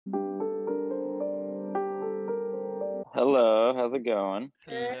Hello, how's it going?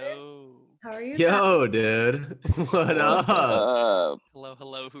 Hello. How are you? Yo, dude. What What's up? up?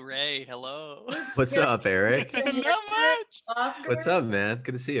 Hello, hooray, hello. What's up, Eric? Not much. Oscar? What's up, man?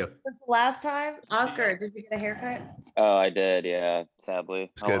 Good to see you. Since the last time? Oscar, did you get a haircut? Oh, I did, yeah, sadly.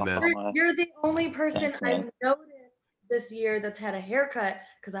 It's good, man. You're the only person Thanks, man. I've noticed this year that's had a haircut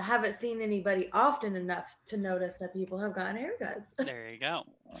because I haven't seen anybody often enough to notice that people have gotten haircuts. There you go.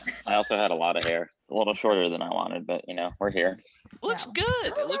 I also had a lot of hair. A little shorter than I wanted, but we're here. Looks Yeah.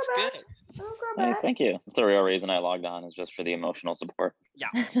 good. It looks bad. good. Oh, Hey, thank you. It's the real reason I logged on is just for the emotional support. Yeah.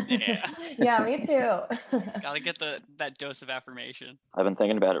 Yeah. Yeah, me too. Gotta get that dose of affirmation. I've been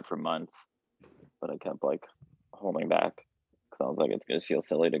thinking about it for months, but I kept holding back because I was like, it's gonna feel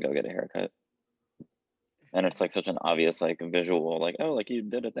silly to go get a haircut. And it's such an obvious visual, you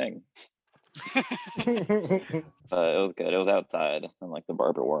did a thing. But it was good. It was outside, and the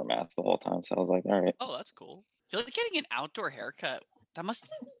barber wore a mask the whole time. So I was like, all right. Oh, that's cool. I feel like getting an outdoor haircut. Was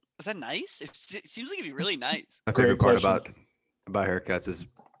that nice? It seems like it'd be really nice. My favorite part about haircuts is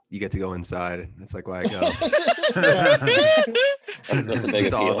you get to go inside. That's like why I go. That's the big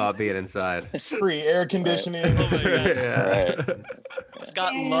It's all appeal. about being inside. Free air conditioning. Oh my God. Yeah. Right.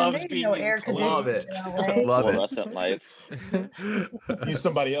 Scott Man, loves there's being no in air clothes. Love it. conditioning in LA. Love it. Fluorescent lights. Use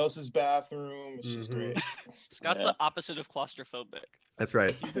somebody else's bathroom. It's just great. Scott's Yeah. the opposite of claustrophobic. That's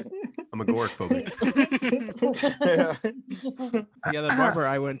right. I'm agoraphobic. Yeah. Yeah, the barber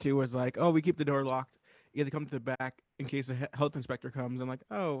I went to was like, "Oh, we keep the door locked. You have to come to the back in case the health inspector comes." I'm like,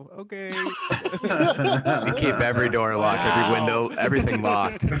 "Oh, okay." You keep every door locked, every Wow. window, everything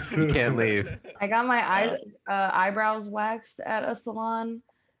locked. You can't leave. I got my eyebrows waxed at a salon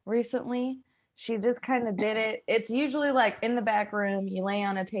recently. She just kind of did it. It's usually in the back room, you lay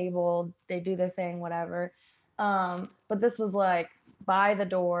on a table, they do their thing, whatever. But this was by the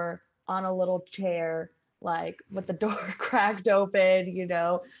door on a little chair, with the door cracked open,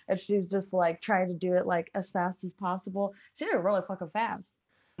 and she's just trying to do it as fast as possible. She did it really fucking fast.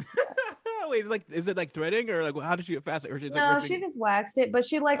 Wait, is it threading or how did she get fast? Or she's No, ripping- she just waxed it, but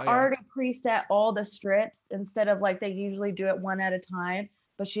she yeah. already preset all the strips instead of they usually do it one at a time.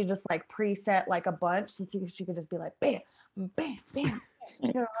 But she just preset a bunch, so she could just be bam, bam, bam, get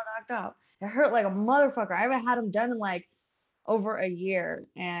it all knocked out. It hurt like a motherfucker. I haven't had them done in over a year,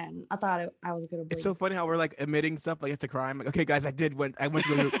 and I thought I was gonna bleed. It's so funny how we're admitting stuff it's a crime. Okay, guys, I went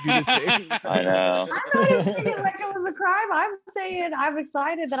to go do this thing. I know. I'm not even saying it it was a crime. I'm saying I'm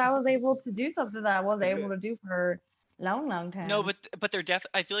excited that I was able to do something that I wasn't able to do for a long, long time. No, but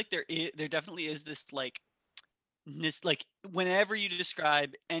I feel like there definitely is this whenever you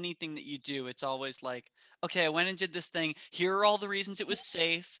describe anything that you do, it's always okay, I went and did this thing. Here are all the reasons it was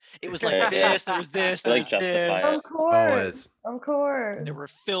safe. It was Yeah. this, there was this, there was justify this. it. Of course, Always. of course. There were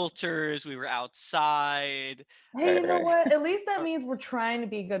filters. We were outside. Hey, you know Right. what? At least that means we're trying to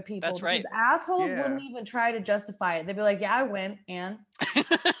be good people. That's right. Because assholes Yeah. wouldn't even try to justify it. They'd be like, "Yeah, I went," and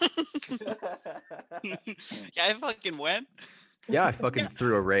Yeah, I fucking went. Yeah, I fucking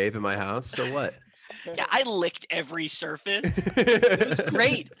threw a rave in my house. So what? Yeah, I licked every surface. It was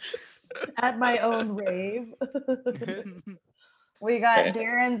great. at my own rave. We got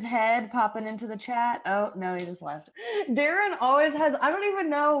Darren's head popping into the chat. Oh, no, he just left. Darren always has, I don't even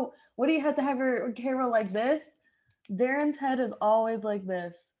know, what do you have to have your camera like this? Darren's head is always like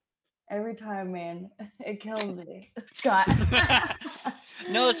this. Every time, man. It kills me. Scott.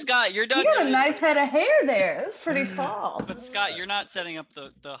 No, Scott, you're done. You got a nice head of hair there. It's pretty tall. But Scott, you're not setting up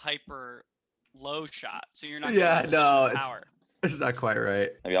the hyper low shot, so you're not. Yeah, getting the position no, of it's- power. It's not quite right.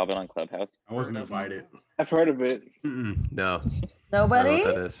 Have y'all been on Clubhouse? I wasn't invited. I've heard of it. No. I don't know Nobody?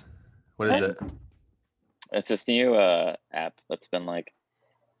 what that is. What is it? It's this new app that's been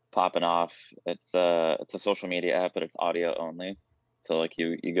popping off. It's a social media app, but it's audio only. So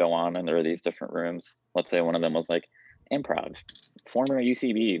you go on and there are these different rooms. Let's say one of them was improv, former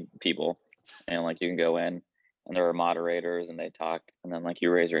UCB people, and you can go in and there are moderators and they talk, and then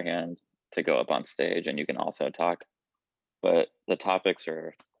you raise your hand to go up on stage and you can also talk. But the topics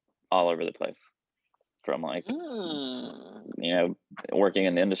are all over the place, from working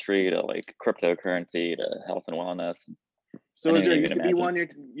in the industry to cryptocurrency to health and wellness. So is there a Anything you can UCB one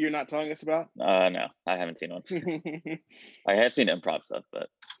you're not telling us about? No, I haven't seen one. I have seen improv stuff, but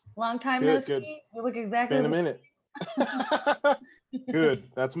Long time Good, no good. see. You look exactly Been a minute. Good.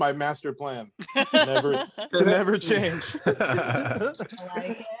 That's my master plan. To never change. I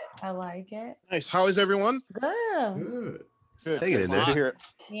like it. I like it. Nice. How is everyone? Good. Good. Good. Hang it in Good there. to hear it.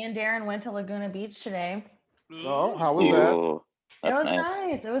 Me and Darren went to Laguna Beach today. Oh, how was that? ooh, It that's was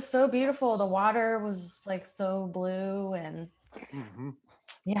nice. nice. It was so beautiful. The water was so blue and Mhm.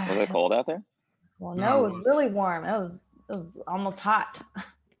 yeah. Was it cold out there? Well, No, no, it it was wasn't. really warm. It was almost hot.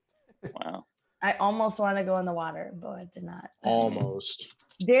 Wow. I almost wanted to go in the water, but I did not. Almost.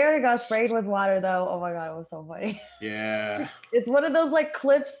 Derek got sprayed with water though. Oh my god, it was so funny. Yeah. It's one of those like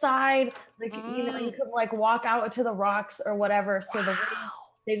cliffside, like you know, you Mm. can like walk out to the rocks or whatever. So the waves,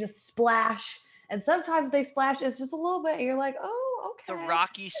 they just splash, and sometimes they splash. It's just a little bit. And you're like, oh, The okay.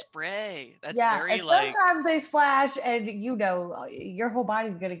 rocky spray. That's Yeah, very and like. sometimes they splash, and you know, your whole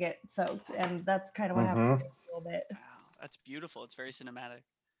body's gonna get soaked, and that's kind of what happened to me a little bit. Wow, that's beautiful. It's very cinematic.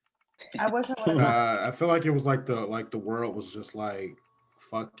 I wish I would have. I feel like it was like the world was just like,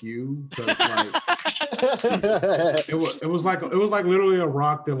 fuck you, 'cause, like it was like literally a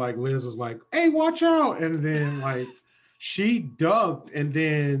rock that like Liz was like, hey, watch out, and then like she ducked, and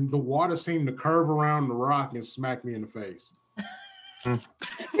then the water seemed to curve around the rock and smack me in the face. Because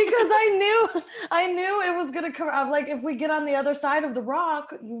I knew it was gonna come. I'm like, if we get on the other side of the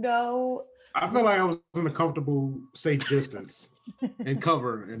rock, you know. I feel like I was in a comfortable, safe distance and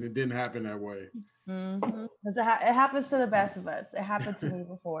cover, and it didn't happen that way. Mm-hmm. It happens to the best of us. It happened to me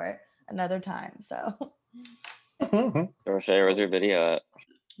before another time. So Dorsey, where's your video at?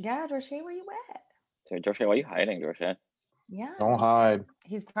 yeah, Dorsey, where you at? Sorry, Dorsey, why are you hiding, Dorsey? Yeah, Don't hide.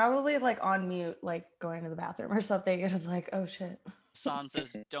 he's probably like on mute, like going to the bathroom or something. It's like, oh shit. San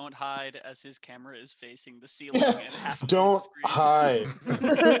says, "Don't hide," as his camera is facing the ceiling and half of the Don't screen. hide.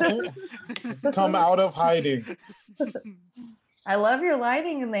 Come out of hiding. I love your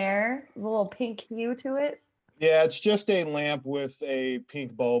lighting in there. There's a little pink hue to it. Yeah, it's just a lamp with a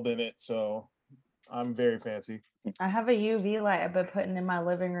pink bulb in it, so I'm very fancy. I have a UV light I've been putting in my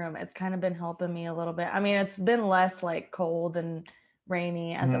living room. It's kind of been helping me a little bit. I mean, it's been less like cold and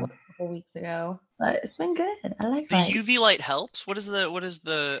rainy as it was a couple weeks ago, but it's been good. I like The light. UV light helps. What is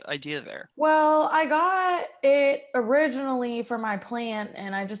the idea there? Well, I got it originally for my plant,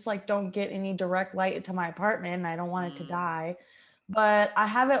 and I just like don't get any direct light into my apartment, and I don't want it to die. But I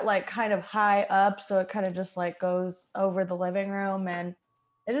have it like kind of high up, so it kind of just like goes over the living room, and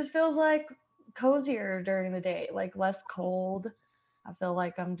it just feels like cozier during the day, like less cold. I feel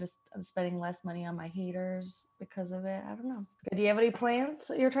like I'm spending less money on my heaters because of it. I don't know. Do you have any plants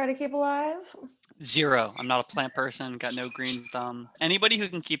that you're trying to keep alive? Zero. I'm not a plant person. Got no green thumb. Anybody who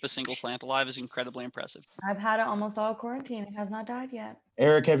can keep a single plant alive is incredibly impressive. I've had it almost all quarantine. It has not died yet.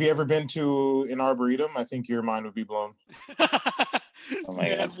 Eric, have you ever been to an arboretum? I think your mind would be blown. Oh my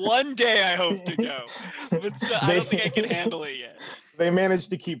Man, God. one day I hope to go, but I don't think I can handle it yet. They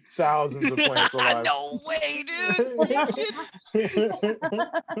managed to keep thousands of plants alive. No way, dude.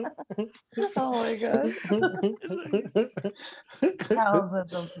 Oh my god.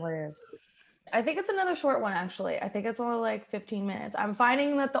 Thousands of plants. I think it's another short one actually. I think it's only like 15 minutes. I'm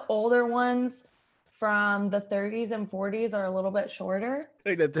finding that the older ones from the 30s and 40s are a little bit shorter. I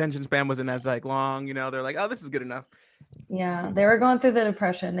think the attention span wasn't as like long, you know. They're like, oh, this is good enough. Yeah, they were going through the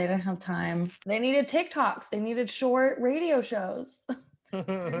depression. They didn't have time. They needed TikToks. They needed short radio shows.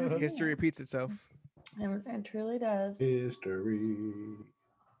 History repeats itself. It truly does. History.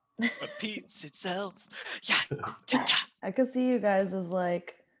 Repeats itself. Yeah. I could see you guys as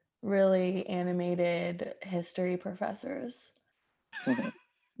like really animated history professors.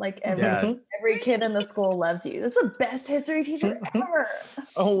 Like every kid in the school loved you. That's the best history teacher ever.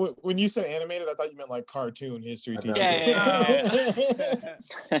 Oh, when you said animated, I thought you meant like cartoon history teacher. Yeah.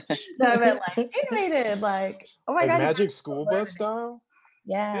 No, I meant like animated, like oh my Like god, Magic School Bus style?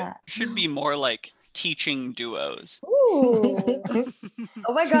 yeah. Should be more like teaching duos. Ooh.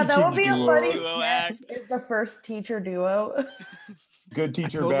 Oh my god, that would be a Teaching funny duo skit. act. It's the first teacher duo. Good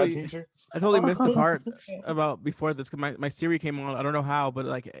teacher, totally- bad teacher? I totally missed the part about before this. 'Cause my Siri came on. I don't know how, but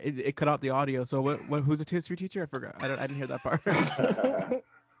like it cut out the audio. So what? Who's a history teacher? I forgot. I didn't hear that part.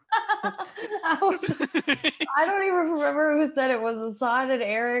 I don't even remember who said it. Was Ahsohn and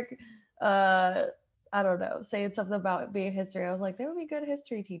Eric? I don't know, saying something about being history. I was like, they would be good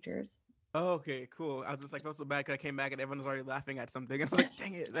history teachers. Oh, okay, cool. I was just like, felt so bad 'cause I came back and everyone was already laughing at something. And I was like,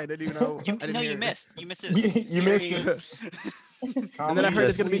 dang it, I didn't even know. I didn't hear You it. missed. You missed it. You missed it. And then I heard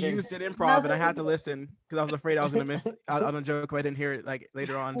it's gonna be Comedy used in improv, and I had to listen because I was afraid I was gonna miss on a joke if I didn't hear it like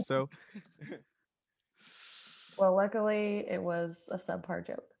later on. So Well, luckily it was a subpar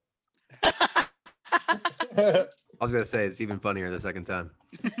joke. I was gonna say it's even funnier the second time.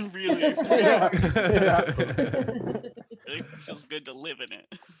 Really, yeah. really feels good to live in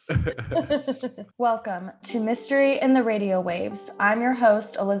it. Welcome to Mystery in the Radio Waves. I'm your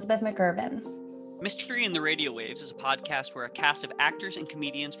host, Elizabeth McIrvin. Mystery in the Radio Waves is a podcast where a cast of actors and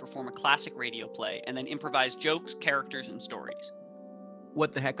comedians perform a classic radio play and then improvise jokes, characters, and stories.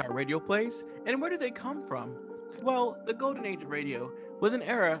 what the heck are radio plays, and where do they come from? Well, the golden age of radio was an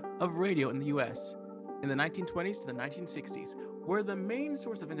era of radio in the US. In the 1920s to the 1960s, where the main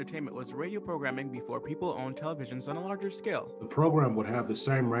source of entertainment was radio programming before people owned televisions on a larger scale. The program would have the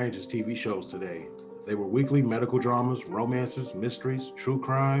same range as TV shows today. They were weekly medical dramas, romances, mysteries, true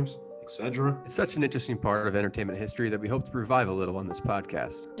crimes, etc. It's such an interesting part of entertainment history that we hope to revive a little on this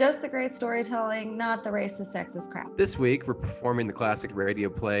podcast. Just the great storytelling, not the racist, sexist crap. This week, we're performing the classic radio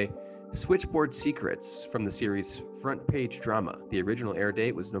play Switchboard Secrets from the series Front Page Drama. The original air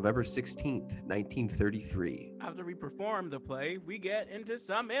date was November 16th, 1933. After we perform the play, we get into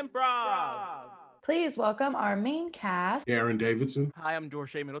some improv. Please welcome our main cast, Aaron Davidson. Hi, I'm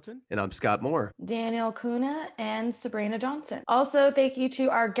Dorshay Middleton. And I'm Scott Moore. Daniel Kuna and Sabrina Johnson. Also, thank you to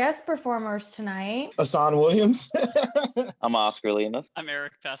our guest performers tonight. Ahsohn Williams. I'm Oscar Lemus. I'm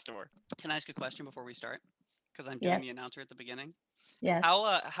Eric Pastore. Can I ask a question before we start? Because I'm doing Yes. the announcer at the beginning. Yes.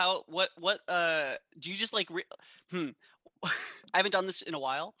 What do you just like I haven't done this in a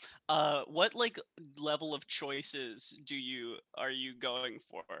while. What like level of choices are you going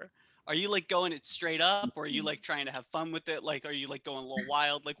for? Are you like going it straight up, or are you like trying to have fun with it? Like, are you like going a little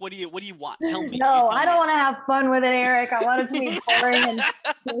wild? Like, what do you want? Tell me. No, You I tell don't me. want to have fun with it, Eric. I want it to be boring and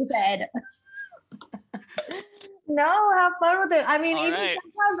stupid. No, have fun with it. I mean, All even right.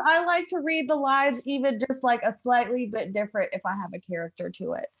 sometimes I like to read the lines even just like a slightly bit different if I have a character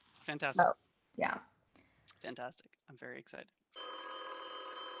to it. Fantastic. Oh. Yeah. Fantastic. I'm very excited.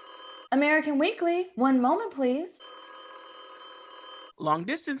 American Weekly, one moment, please. Long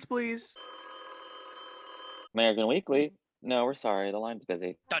distance, please. American Weekly. No, we're sorry. The line's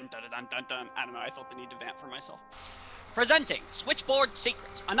busy. Dun dun dun dun dun. I don't know. I felt the need to vamp for myself. Presenting Switchboard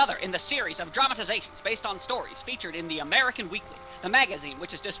Secrets, another in the series of dramatizations based on stories featured in the American Weekly, the magazine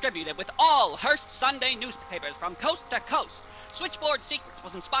which is distributed with all Hearst Sunday newspapers from coast to coast. Switchboard Secrets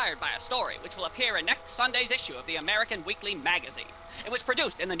was inspired by a story which will appear in next Sunday's issue of the American Weekly magazine. It was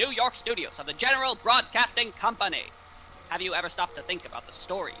produced in the New York studios of the General Broadcasting Company. Have you ever stopped to think about the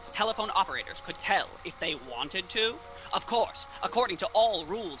stories telephone operators could tell if they wanted to? Of course, according to all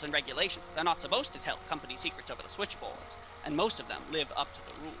rules and regulations, they're not supposed to tell company secrets over the switchboards, and most of them live up to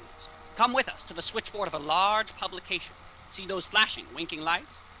the rules. Come with us to the switchboard of a large publication. See those flashing, winking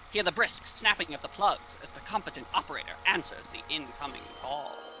lights? Hear the brisk snapping of the plugs as the competent operator answers the incoming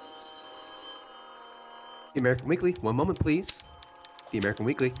calls. The American Weekly, one moment, please. The American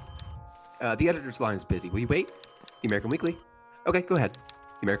Weekly. The editor's line is busy. Will you wait? The American Weekly. Okay, go ahead.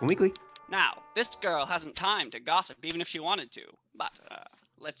 The American Weekly. Now, this girl hasn't time to gossip even if she wanted to, but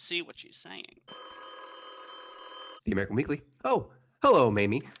let's see what she's saying. The American Weekly. Oh, hello,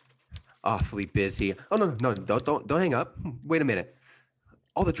 Mamie. Awfully busy. Oh no, don't hang up. Wait a minute.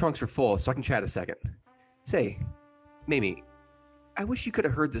 All the trunks are full, so I can chat a second. Say, Mamie, I wish you could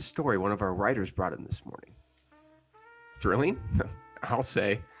have heard the story one of our writers brought in this morning. Thrilling? I'll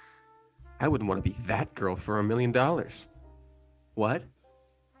say. I wouldn't want to be that girl for $1 million. What?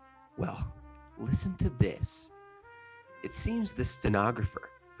 Well, listen to this. It seems the stenographer,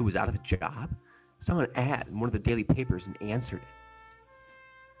 who was out of a job, saw an ad in one of the daily papers and answered it.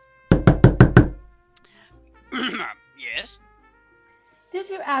 Yes? Did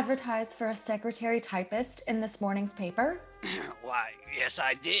you advertise for a secretary typist in this morning's paper? Why, yes,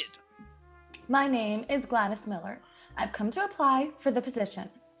 I did. My name is Gladys Miller. I've come to apply for the position.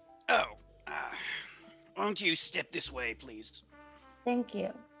 Oh, won't you step this way, please? Thank you.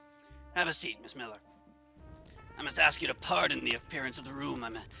 Have a seat, Miss Miller. I must ask you to pardon the appearance of the room.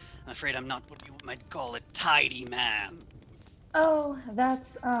 I'm afraid I'm not what you might call a tidy man. Oh,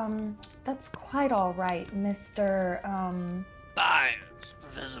 that's quite all right, Mr. Byers,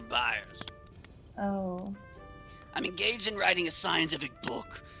 Professor Byers. Oh. I'm engaged in writing a scientific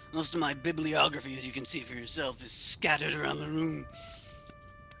book. Most of my bibliography, as you can see for yourself, is scattered around the room.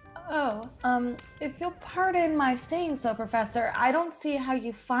 Oh, if you'll pardon my saying so, Professor, I don't see how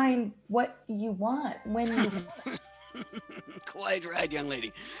you find what you want when you... Quite right, young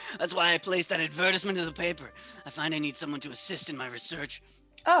lady. That's why I placed that advertisement in the paper. I find I need someone to assist in my research.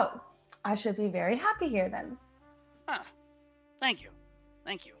 Oh, I should be very happy here then. Ah, thank you.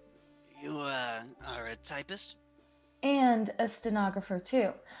 Thank you. You, are a typist? And a stenographer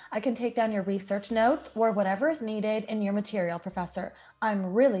too. I can take down your research notes or whatever is needed in your material, Professor.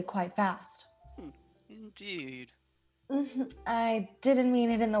 I'm really quite fast. Indeed. I didn't mean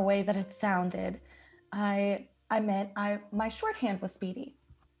it in the way that it sounded. I meant my shorthand was speedy.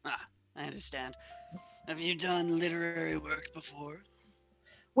 Ah, I understand. Have you done literary work before?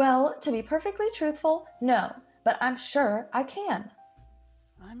 Well, to be perfectly truthful, no, but I'm sure I can.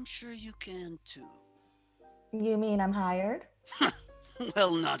 I'm sure you can too. You mean I'm hired?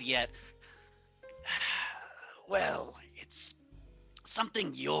 Well, not yet. Well, it's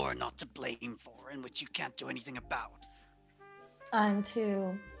something you're not to blame for and which you can't do anything about. I'm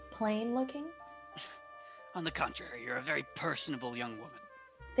too plain looking. On the contrary, you're a very personable young woman.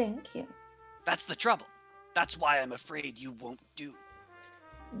 Thank you. That's the trouble. That's why I'm afraid you won't do.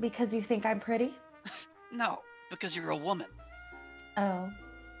 Because you think I'm pretty? No, because you're a woman. Oh.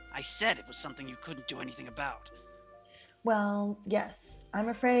 I said it was something you couldn't do anything about. Well, yes. I'm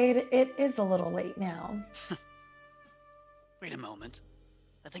afraid it is a little late now. Wait a moment.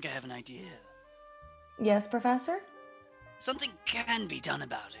 I think I have an idea. Yes, Professor? Something can be done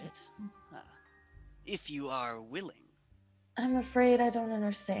about it. If you are willing. I'm afraid I don't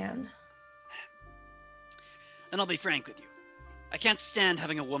understand. Then I'll be frank with you. I can't stand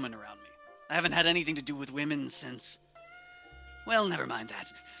having a woman around me. I haven't had anything to do with women since... Well, never mind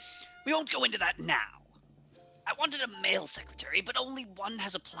that. We won't go into that now. I wanted a male secretary, but only one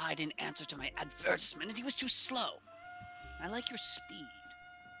has applied in answer to my advertisement, and he was too slow. I like your speed.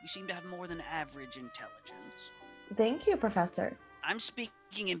 You seem to have more than average intelligence. Thank you, Professor. I'm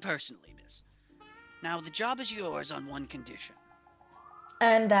speaking impersonally, miss. Now, the job is yours on one condition.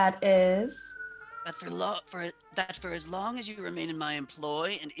 And that is? That for as long as you remain in my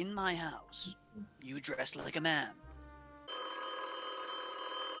employ and in my house, you dress like a man.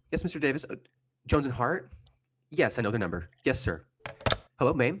 Yes, Mr. Davis. Jones and Hart? Yes, I know their number. Yes, sir.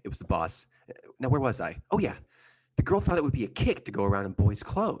 Hello, ma'am. It was the boss. Now, where was I? Oh, yeah. The girl thought it would be a kick to go around in boys'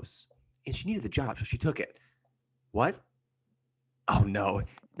 clothes. And she needed the job, so she took it. What? Oh, no.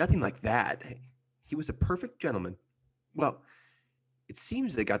 Nothing like that. He was a perfect gentleman. Well, it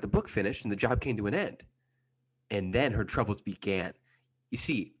seems they got the book finished and the job came to an end. And then her troubles began. You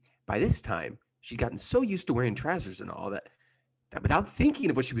see, by this time, she'd gotten so used to wearing trousers and all that without thinking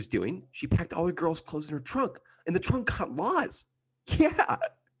of what she was doing, she packed all her girls' clothes in her trunk, and the trunk got lost. Yeah.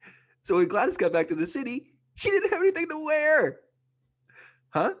 So when Gladys got back to the city, she didn't have anything to wear.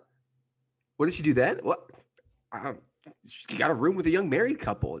 Huh? What did she do then? Well, she got a room with a young married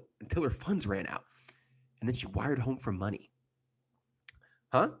couple until her funds ran out. And then she wired home for money.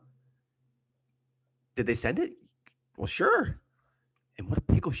 Huh? Did they send it? Well, sure. And what a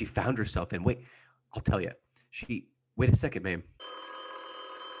pickle she found herself in. Wait, I'll tell you. Wait a second, ma'am.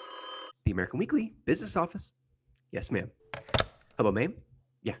 The American Weekly, business office. Yes, ma'am. Hello, ma'am.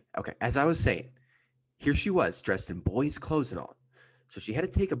 Yeah, okay. As I was saying, here she was, dressed in boys' clothes and all. So she had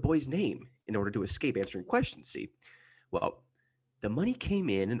to take a boy's name in order to escape answering questions, see? Well, the money came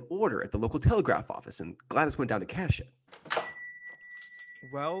in an order at the local telegraph office, and Gladys went down to cash it.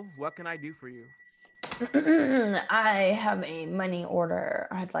 Well, what can I do for you? I have a money order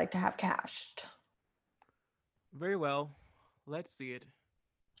I'd like to have cashed. Very well. Let's see it.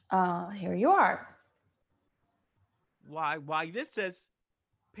 Here you are. Why, this says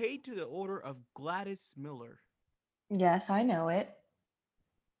paid to the order of Gladys Miller. Yes, I know it.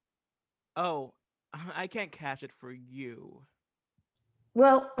 Oh, I can't cash it for you.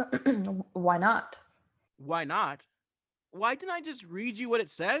 Well, why not? Why not? Why didn't I just read you what it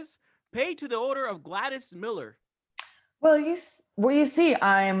says? Paid to the order of Gladys Miller. Well, you see,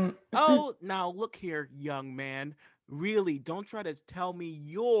 I'm... Oh, now look here, young man. Really, don't try to tell me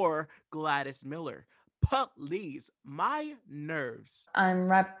you're Gladys Miller. Please, my nerves. I'm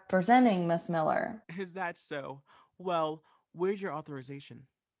representing Miss Miller. Is that so? Well, where's your authorization?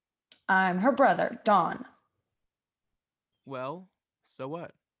 I'm her brother, Don. Well, so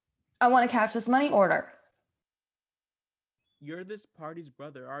what? I want to cash this money order. You're this party's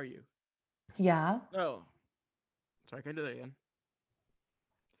brother, are you? Yeah. Oh. Sorry, can I do that again?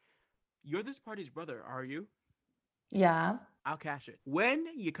 You're this party's brother, are you? Yeah. I'll cash it when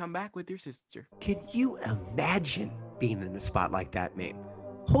you come back with your sister. Could you imagine being in a spot like that, ma'am?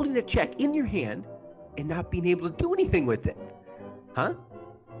 Holding a check in your hand and not being able to do anything with it? Huh?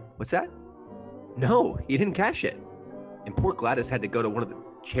 What's that? No, you didn't cash it. And poor Gladys had to go to one of the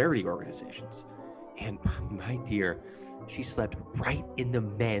charity organizations. And my dear, she slept right in the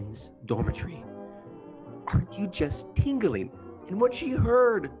men's dormitory. Aren't you just tingling in what she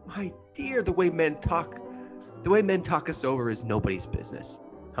heard? My dear, the way men talk us over is nobody's business.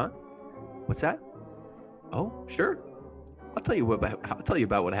 Huh? What's that? Oh, sure. I'll tell you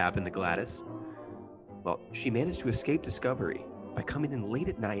about what happened to Gladys. Well, she managed to escape discovery by coming in late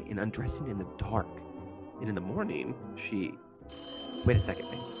at night and undressing in the dark. And in the morning, wait a second,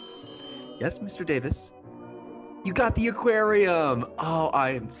 man. Yes, Mr. Davis? You got the aquarium. Oh, I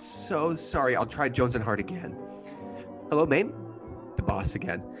am so sorry. I'll try Jones and Hart again. Hello, ma'am. The boss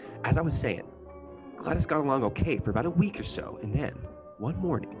again. As I was saying, Gladys got along okay for about a week or so. And then, one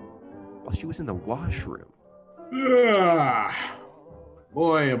morning, while she was in the washroom.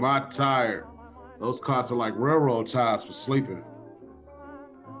 Boy, am I tired. Those cots are like railroad ties for sleeping.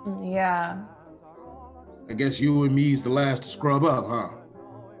 Yeah. I guess you and me's the last to scrub up, huh?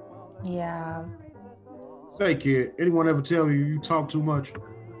 Yeah. Say, kid, anyone ever tell you you talk too much?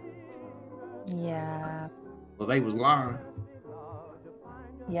 Yeah. Well, they was lying.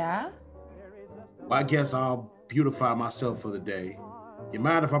 Yeah? Well, I guess I'll beautify myself for the day. You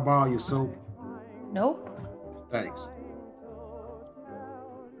mind if I borrow your soap? Nope. Thanks.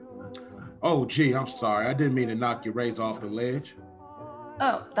 Oh, gee, I'm sorry. I didn't mean to knock your razor off the ledge.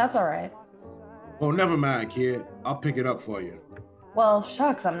 Oh, that's all right. Well, never mind, kid. I'll pick it up for you. Well,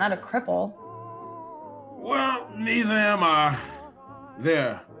 shucks, I'm not a cripple. Well, neither am I.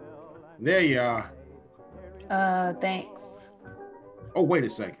 There you are. Thanks. Oh, wait a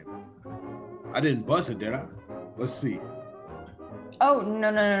second. I didn't bust it, did I? Let's see. Oh,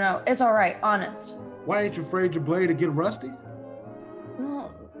 no. It's all right, honest. Why ain't you afraid your blade to get rusty?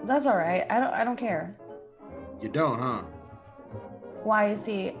 No, that's all right. I don't care. You don't, huh? Why, you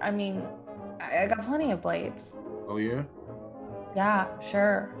see, I mean, I got plenty of blades. Oh, yeah? Yeah,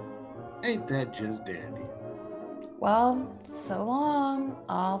 sure. Ain't that just dandy? Well, so long.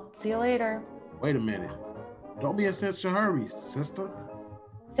 I'll see you later. Wait a minute. Don't be in such a hurry, sister.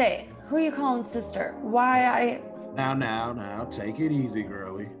 Say, who you calling sister? Why, Now, take it easy,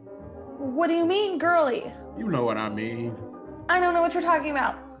 girlie. What do you mean, girly? You know what I mean. I don't know what you're talking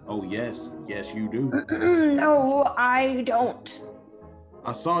about. Oh, yes, you do. No, I don't.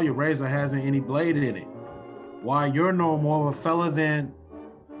 I saw your razor hasn't any blade in it. Why, you're no more of a fella than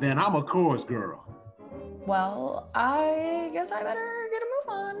I'm a chorus girl. Well, I guess I better get a move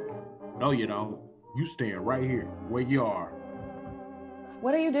on. No, you don't. You staying right here, where you are.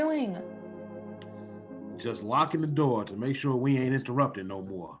 What are you doing? Just locking the door to make sure we ain't interrupted no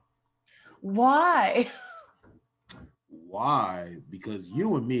more. Why? Why? Because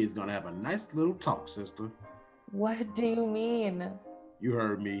you and me is gonna have a nice little talk, sister. What do you mean? You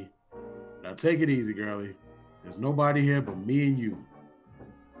heard me. Now take it easy, girlie. There's nobody here but me and you.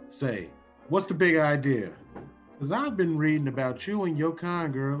 Say, what's the big idea? Because I've been reading about you and your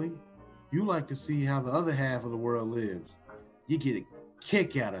kind, girlie. You like to see how the other half of the world lives. You get a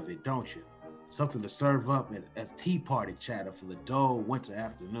kick out of it, don't you? Something to serve up as tea party chatter for the dull winter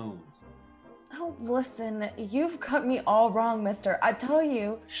afternoons. Oh, listen, you've cut me all wrong, mister. I tell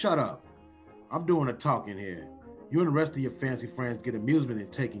you. Shut up. I'm doing the talking here. You and the rest of your fancy friends get amusement in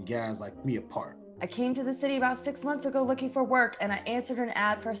taking guys like me apart. I came to the city about 6 months ago looking for work, and I answered an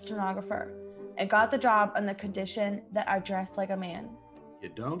ad for a stenographer and got the job on the condition that I dress like a man. You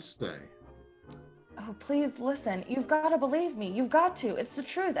don't say. Oh, please listen. You've got to believe me. You've got to. It's the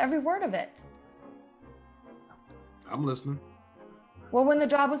truth, every word of it. I'm listening. Well, when the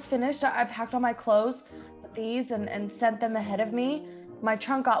job was finished, I packed all my clothes, these, and sent them ahead of me. My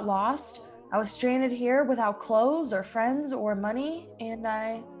trunk got lost. I was stranded here without clothes or friends or money, and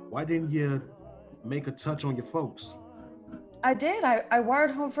Why didn't you make a touch on your folks? I did. I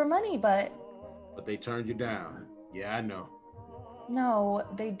wired home for money, but they turned you down. Yeah, I know. No,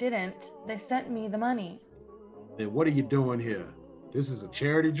 they didn't. They sent me the money. Then what are you doing here? This is a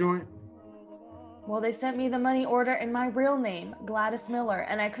charity joint? Well, they sent me the money order in my real name, Gladys Miller,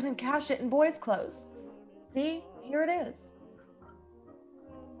 and I couldn't cash it in boys' clothes. See, here it is.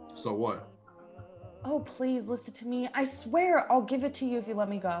 So what? Oh, please listen to me. I swear I'll give it to you if you let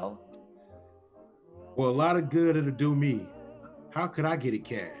me go. Well, a lot of good it'll do me. How could I get it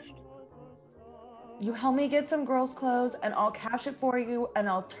cashed? You help me get some girls' clothes and I'll cash it for you and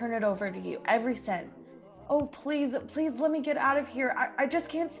I'll turn it over to you, every cent. Oh, please let me get out of here. I just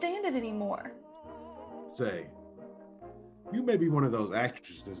can't stand it anymore. Say, you may be one of those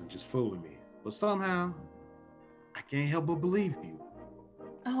actresses and just fooling me, but somehow I can't help but believe you.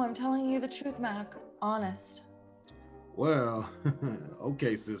 Oh, I'm telling you the truth, Mac. Honest. Well,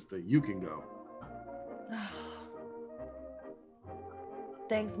 okay, sister, you can go.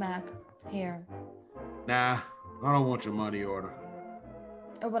 Thanks, Mac. Here. Nah, I don't want your money order.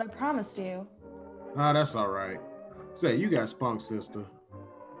 Oh, but I promised you. Ah, that's all right. Say, you got spunk, sister.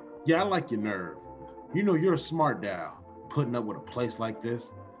 Yeah, I like your nerve. You know you're a smart gal, putting up with a place like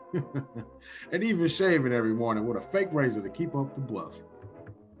this. And even shaving every morning with a fake razor to keep up the bluff.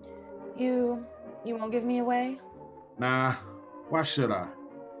 You won't give me away? Nah, why should I?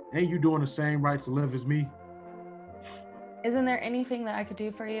 Ain't you doing the same right to live as me? Isn't there anything that I could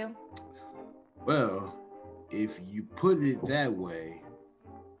do for you? Well, if you put it that way,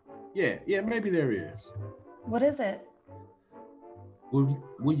 yeah, maybe there is. What is it?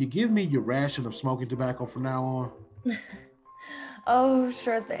 Will you give me your ration of smoking tobacco from now on? Oh,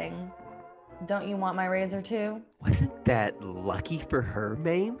 sure thing. Don't you want my razor too? Wasn't that lucky for her,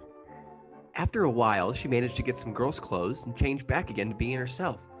 Mame? After a while, she managed to get some girl's clothes and change back again to being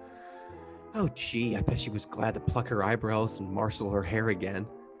herself. Oh, gee, I bet she was glad to pluck her eyebrows and marshal her hair again.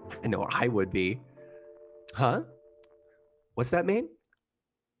 I know I would be. Huh? What's that mean?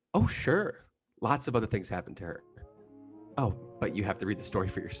 Oh, sure. Lots of other things happened to her. Oh, but you have to read the story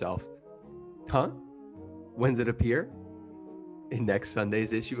for yourself. Huh? When's it appear? In next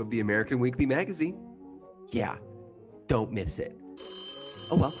Sunday's issue of the American Weekly magazine. Yeah, don't miss it.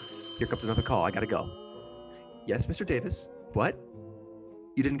 Oh, well, here comes another call. I gotta go. Yes, Mr. Davis? What?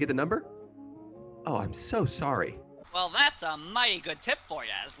 You didn't get the number? Oh, I'm so sorry. Well, that's a mighty good tip for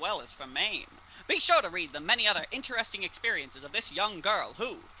you, as well as for Maine. Be sure to read the many other interesting experiences of this young girl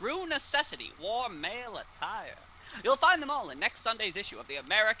who, through necessity, wore male attire. You'll find them all in next Sunday's issue of the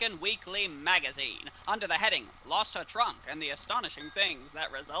American Weekly magazine, under the heading, Lost Her Trunk and the Astonishing Things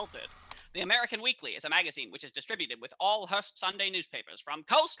That Resulted. The American Weekly is a magazine which is distributed with all Hearst Sunday newspapers from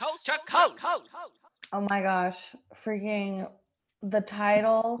coast to coast. Oh my gosh, freaking the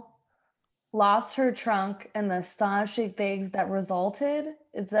title, Lost Her Trunk and the Astonishing Things That Resulted.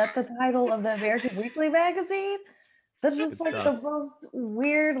 Is that the title of the American Weekly magazine? That's just Good like stuff. the most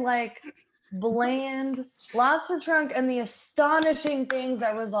weird, like bland, Lost Her Trunk and the Astonishing Things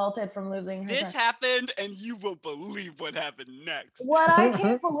That Resulted from losing her This trunk. happened, and you won't believe what happened next. What I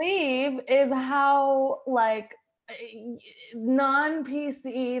can't believe is how like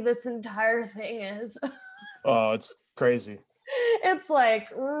non-PC this entire thing is. Oh, it's crazy. It's like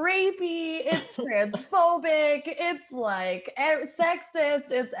rapey, it's transphobic, it's like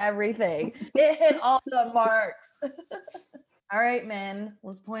sexist, it's everything. It hit all the marks. All right, men,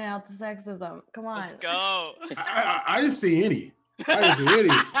 let's point out the sexism. Come on. Let's go. I didn't see any. I didn't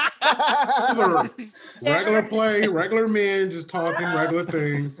see any. Regular play, regular men just talking regular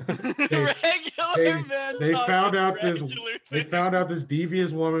things. They found out this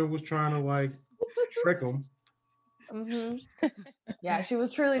devious woman was trying to like trick them. Mm-hmm. Yeah, she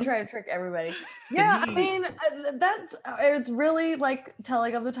was truly trying to trick everybody. Yeah, I mean, it's really like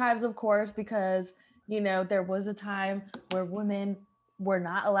telling of the times, of course, because you know there was a time where women were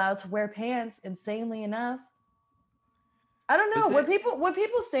not allowed to wear pants. Insanely enough, I don't know when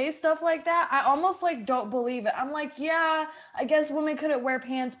people say stuff like that, I almost like don't believe it. I'm like, yeah, I guess women couldn't wear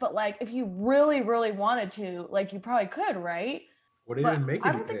pants, but like if you really, really wanted to, like you probably could, right? Well, they didn't make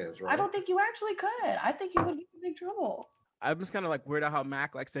any pants, right? I don't think you actually could. I think you would be in big trouble. I'm just kind of like weird out how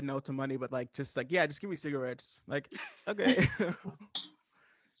Mac like said no to money, but like just give me cigarettes. Like, okay.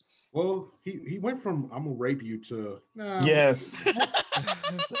 Well, he went from I'm gonna rape you to Yes.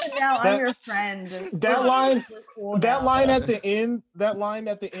 Now I'm your friend. That line at the end that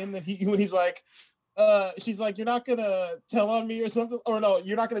when he's like, she's like, you're not gonna tell on me or something, or no,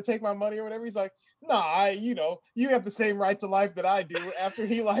 you're not gonna take my money or whatever. He's like, nah, you have the same right to life that I do. After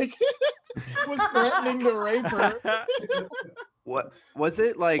he like was threatening to rape her. What was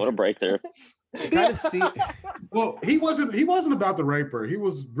it like? What a breakthrough. Well, he wasn't about to rape her. He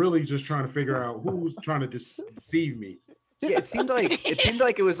was really just trying to figure out who was trying to deceive me. Yeah, it seemed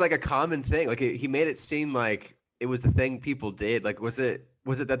like it was like a common thing. Like he made it seem like it was the thing people did. Like was it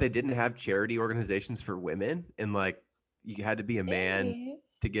that they didn't have charity organizations for women and like you had to be a man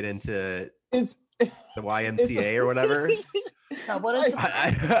to get into the YMCA or whatever?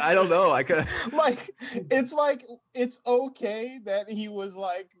 I don't know. I could it's okay that he was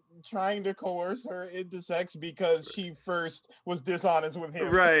like trying to coerce her into sex because she first was dishonest with him.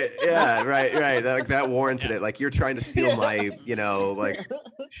 Right. Yeah. Right. Like that warranted it. Like you're trying to steal my, like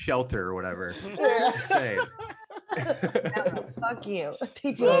shelter or whatever. Yeah. Same. Fuck you.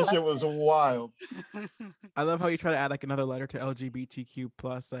 That shit was wild. I love how you try to add like another letter to LGBTQ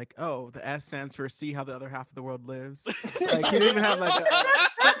plus, like, oh, the S stands for see how the other half of the world lives. Like you didn't even have like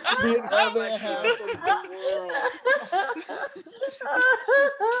the other half of the world.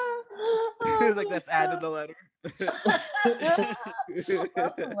 It was like that's added the letter.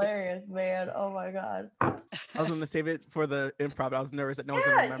 That's hilarious, man. Oh my god. I was gonna save it for the improv. I was nervous that no one's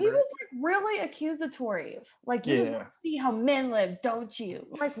Yeah, gonna remember. he was like really accusatory. Like you just want to see how men live, don't you?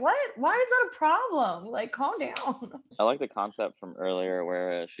 Like what? Why is that a problem? Like calm down. I like the concept from earlier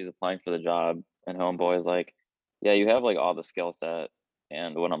where she's applying for the job and homeboy is like, yeah, you have like all the skill set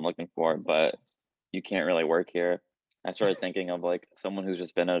and what I'm looking for, but you can't really work here. I started thinking of like someone who's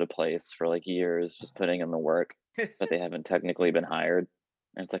just been at a place for like years, just putting in the work, but they haven't technically been hired.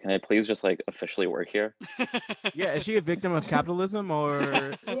 And it's like, can I please just like officially work here? Yeah, is she a victim of capitalism or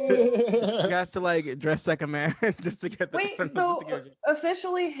she has to like dress like a man just to get the Wait, so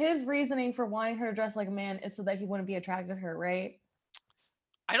officially his reasoning for wanting her to dress like a man is so that he wouldn't be attracted to her, right?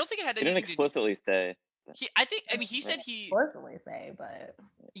 I don't think it had He didn't anything explicitly say. he said he explicitly say, but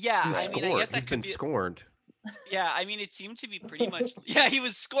Yeah, He's I mean, I scorned. guess that He's been could be. scorned. Yeah, I mean, it seemed to be pretty much. Yeah, he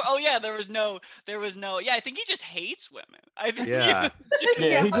was score. Oh yeah, there was no. Yeah, I think he just hates women. I think. Yeah.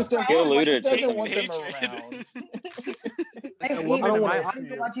 Yeah, he just doesn't. He He alluded just to doesn't want them hatred. around. Like a Hey, woman I in don't my wanna I see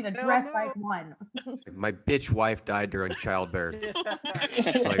just it. want you to Hell dress no. like one. My bitch wife died during childbirth. Yeah.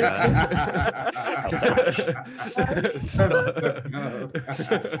 Like that.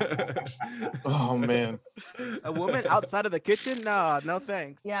 Oh man. A woman outside of the kitchen? Nah, no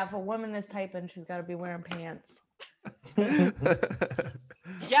thanks. Yeah, if a woman is typing, she's got to be wearing pants.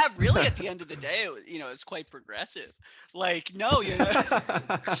 Yeah, really. At the end of the day, it's quite progressive. Like, no, you know. What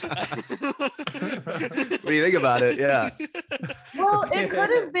do you think about it? Yeah. Well, it could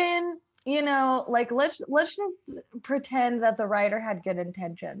have been, like let's just pretend that the writer had good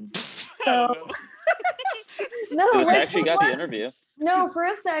intentions. I don't So know. no, Dude, let's actually got the interview. No, for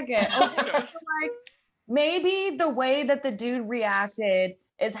a second. Okay, so like maybe the way that the dude reacted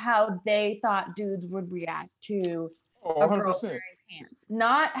is how they thought dudes would react to Oh, a girl 100%. wearing pants,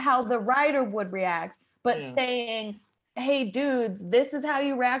 not how the writer would react, but Yeah. saying, "Hey, dudes, this is how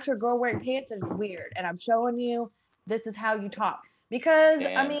you react to a girl wearing pants. It's weird, and I'm showing you this is how you talk." Because I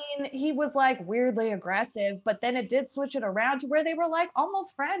Damn. mean, he was like weirdly aggressive, but then it did switch it around to where they were like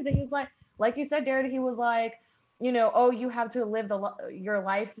almost friends. And he was like you said, Darren, he was like, oh, you have to live your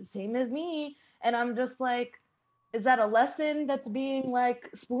life the same as me. And I'm just like, is that a lesson that's being like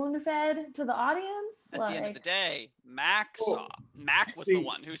spoon fed to the audience? At Like, the end of the day, Mac Well, was the see-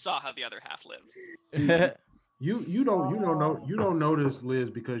 one who saw how the other half lived. You don't know this, Liz,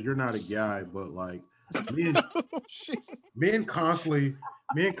 because you're not a guy, but like men constantly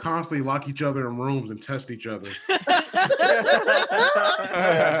lock each other in rooms and test each other.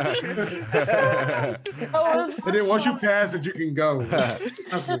 And then once you pass it, you can go.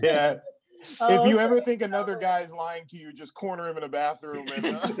 Yeah. Oh, If you ever think another guy's lying to you, just corner him in a bathroom and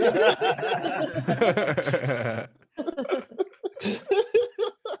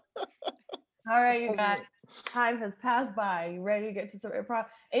all right, you guys. Time has passed by. You ready to get to some improv?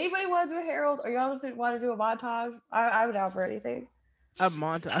 Anybody want to do a Harold, or y'all just want to do a montage? I'm down for anything. A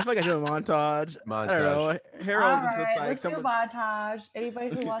montage. I feel like I do a montage. I don't know. Harold All is just right, like let's do a someone. montage.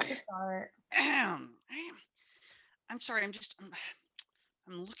 Anybody who wants to start? I'm sorry. I'm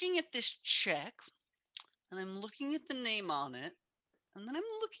looking at this check, and I'm looking at the name on it, and then I'm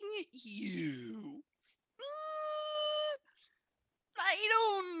looking at you. I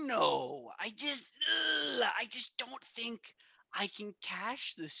don't know. I just don't think I can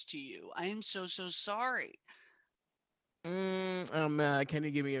cash this to you. I am so sorry. Can you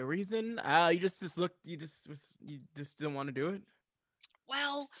give me a reason? You just didn't want to do it.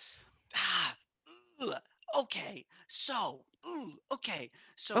 Well, okay. So,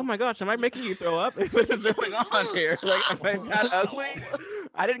 Oh my gosh, am I making you throw up? What is going on here? Like, am I that ugly?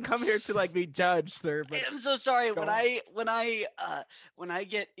 I didn't come here to like be judged, sir. But I'm so sorry. When I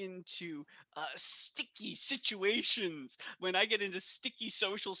get into sticky situations, when I get into sticky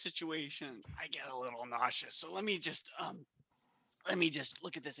social situations, I get a little nauseous. So let me just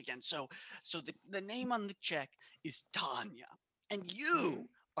look at this again. So the name on the check is Tanya, and you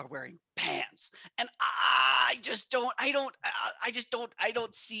are wearing pants, and I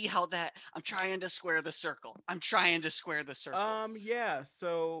don't see how that. I'm trying to square the circle. Yeah.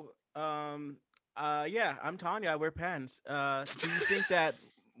 So, yeah, I'm Tanya. I wear pants. Do you think that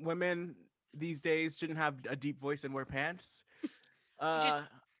women these days shouldn't have a deep voice and wear pants? No. It's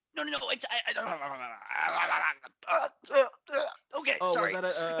okay. Oh, sorry. was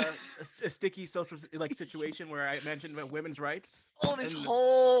that a sticky social situation where I mentioned about women's rights? Oh, this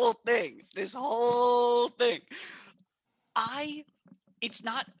whole thing. It's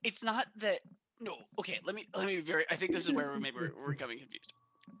not that. No. Okay. Let me I think this is where maybe we're becoming confused.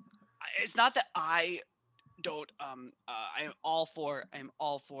 It's not that I don't. I am all for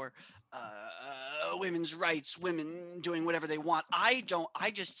women's rights, women doing whatever they want. I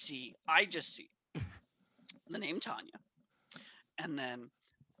just see the name Tanya, and then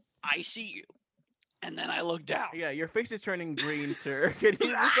I see you, and then I look down. Yeah, your face is turning green, sir. Can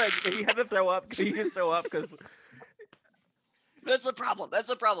you just if you have to throw up, can you just throw up? Because that's the problem.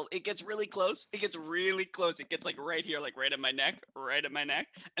 It gets really close. It gets like right here, like right at my neck,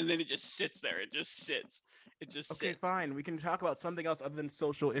 and then it just sits there. It just sits. Okay, fine. We can talk about something else other than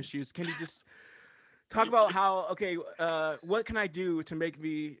social issues. Can you just talk about how? Okay, what can I do to make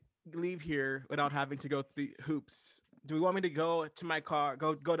me leave here without having to go through the hoops? Do you want me to go to my car,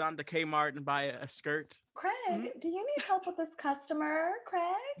 go down to Kmart and buy a skirt? Craig, do you need help with this customer, Craig?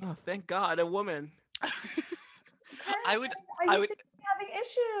 Oh, thank God, a woman. Craig, I would having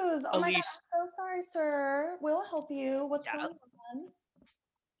issues. Oh my God, Elise. I'm so sorry, sir. We'll help you. What's going on?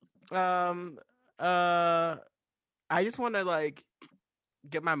 I just want to like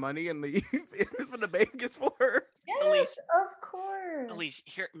get my money and leave. Is this what the bank is for? Yes, Elise. of course. Elise,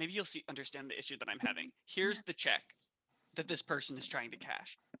 here, maybe you'll understand the issue that I'm having. Here's the check that this person is trying to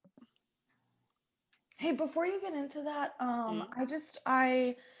cash. Hey, before you get into that,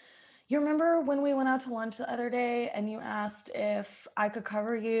 Mhm. you remember when we went out to lunch the other day and you asked if I could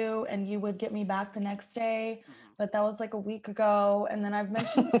cover you and you would get me back the next day, but that was like a week ago. And then I've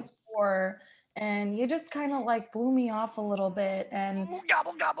mentioned it before, and you just kind of like blew me off a little bit. And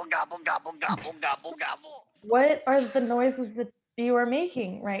Gobble, gobble, gobble, gobble, gobble, gobble, gobble. what are the noises that you are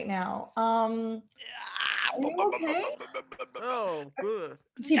making right now? Are you okay? Oh, good.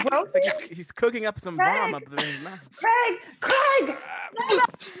 Is he I broke? think he's cooking up some bomb up there in his mouth. Craig!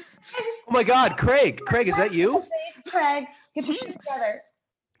 Oh my God, Craig! Craig, is that you? Craig, get your shit together.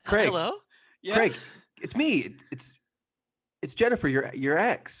 Craig. Hello? Yeah. Craig, it's me. It's Jennifer, your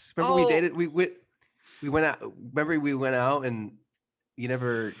ex. Remember we dated? We went out. Remember we went out and you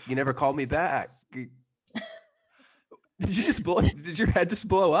never called me back. Did you just blow? Did your head just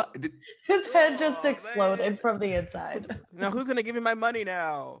blow up? His head just exploded from the inside. Now who's gonna give me my money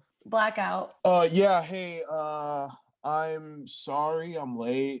now? Blackout. Yeah, hey, I'm sorry I'm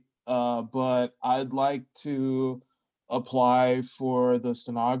late. But I'd like to apply for the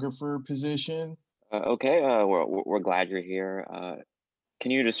stenographer position. Okay, we're glad you're here.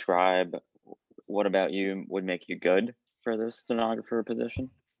 Can you describe what about you would make you good for this stenographer position?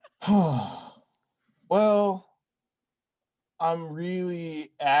 Well, I'm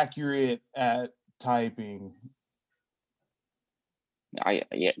really accurate at typing. I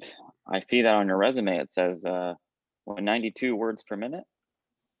see that on your resume. It says 92 words per minute.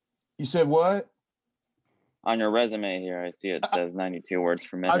 You said what? On your resume here, I see it says 92 words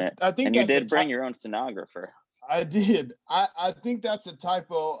per minute. I think and you that's did bring your own stenographer. I did. I think that's a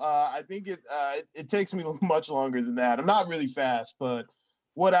typo. I think it takes me much longer than that. I'm not really fast, but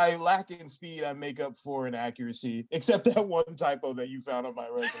what I lack in speed, I make up for in accuracy, except that one typo that you found on my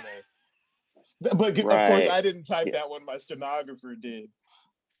resume. But of course, I didn't type that one. My stenographer did.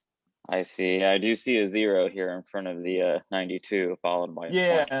 I see. I do see a 0 here in front of the 92, followed by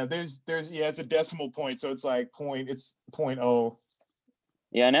a point. There's it's a decimal point, so it's like point. It's 0.0.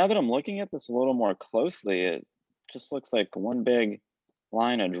 Yeah, now that I'm looking at this a little more closely, it just looks like one big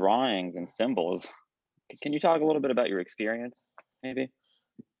line of drawings and symbols. Can you talk a little bit about your experience, maybe?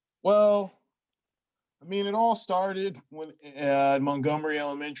 Well, I mean, it all started when at Montgomery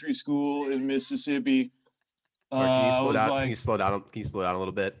Elementary School in Mississippi. Sorry, can you slow down? Can you slow down? Can you slow down a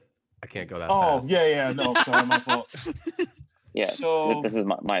little bit? I can't go that fast. Oh, yeah. No, sorry, my fault. Yeah. So this is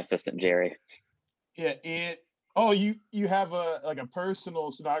my assistant, Jerry. Yeah. You have a personal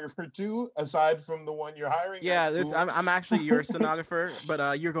stenographer too, aside from the one you're hiring. Yeah, I'm actually your stenographer,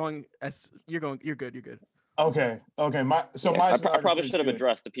 but you're good. You're good. Okay. I probably should have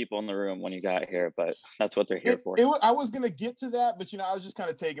addressed the people in the room when you got here, but that's what they're here for. I was gonna get to that, but I was just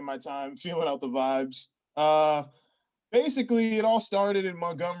kind of taking my time, feeling out the vibes. Basically, it all started in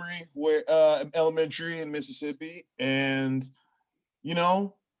Montgomery, where elementary in Mississippi, and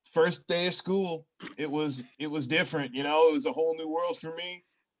first day of school, it was different. It was a whole new world for me.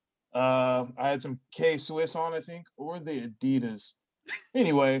 I had some K-Swiss on, I think, or the Adidas.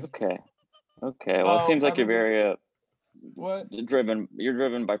 Anyway. Okay. Well, it seems like you're very driven. You're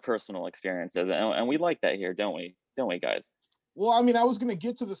driven by personal experiences, and we like that here, don't we? Don't we, guys? Well, I mean, I was going to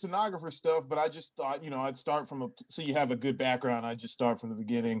get to the stenographer stuff, but I just thought, I'd start so you have a good background. I just start from the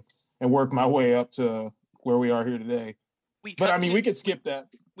beginning and work my way up to where we are here today. We could skip that.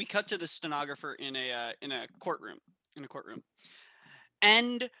 We cut to the stenographer in a courtroom.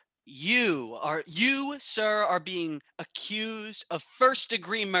 And you, sir, are being accused of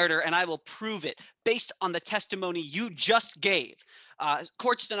first-degree murder, and I will prove it based on the testimony you just gave.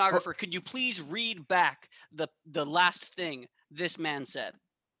 Court stenographer, could you please read back the last thing this man said?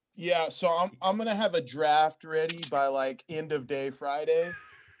 Yeah, so I'm gonna have a draft ready by like end of day Friday,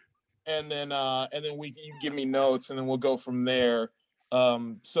 and then you give me notes, and then we'll go from there.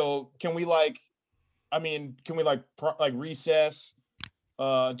 So can we recess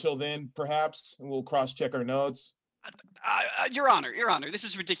until then, perhaps, and we'll cross-check our notes? Your Honor, this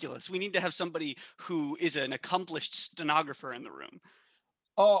is ridiculous. We need to have somebody who is an accomplished stenographer in the room.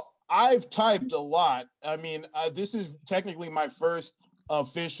 Oh, I've typed a lot. I mean, this is technically my first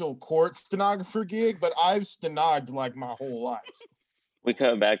official court stenographer gig, but I've stenogged like my whole life. We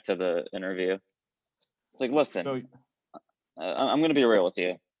cut back to the interview. It's like, listen, I'm going to be real with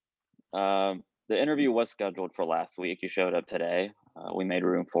you. The interview was scheduled for last week. You showed up today. We made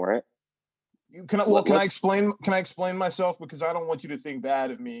room for it. Can I explain? Can I explain myself? Because I don't want you to think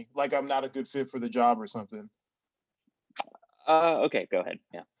bad of me, like I'm not a good fit for the job or something. Okay, go ahead.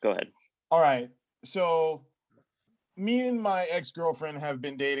 Yeah, go ahead. All right. So me and my ex-girlfriend have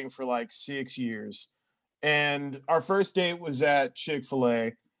been dating for like 6 years. And our first date was at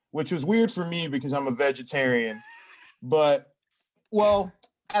Chick-fil-A, which was weird for me because I'm a vegetarian. But, well,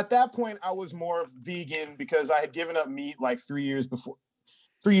 at that point, I was more vegan because I had given up meat like 3 years before.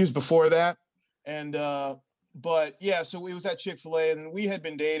 3 years before that. And, but yeah, so we was at Chick-fil-A and we had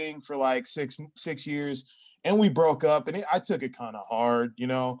been dating for like six years and we broke up and I took it kind of hard, you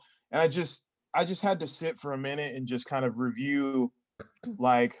know, and I just had to sit for a minute and just kind of review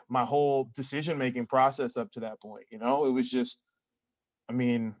like my whole decision-making process up to that point, you know, it was just, I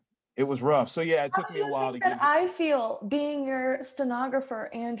mean, it was rough. So yeah, it took me a while to get. I feel being your stenographer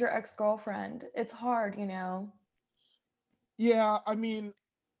and your ex-girlfriend, it's hard, you know? Yeah, I mean,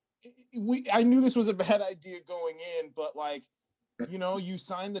 I knew this was a bad idea going in, but like, you know, you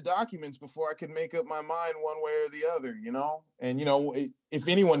signed the documents before I could make up my mind one way or the other, you know? And, you know, if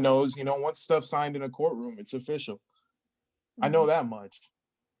anyone knows, you know, once stuff's signed in a courtroom, it's official. I know that much.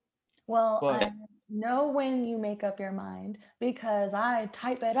 Well, but I know when you make up your mind because I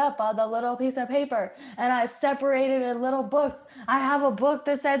type it up on the little piece of paper and I separated it in little books. I have a book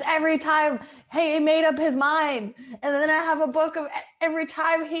that says every time he made up his mind. And then I have a book of every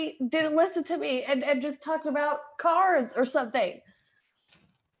time he didn't listen to me and just talked about cars or something.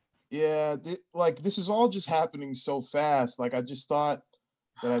 Yeah, like this is all just happening so fast. Like I just thought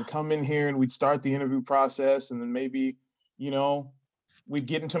that I'd come in here and we'd start the interview process and then maybe, you know, we'd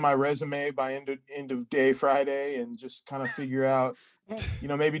get into my resume by end of day Friday and just kind of figure out, you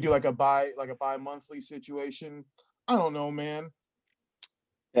know, maybe do like a bi-monthly situation. I don't know, man.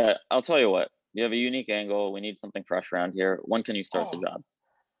 Yeah, I'll tell you what. You have a unique angle. We need something fresh around here. When can you start the job?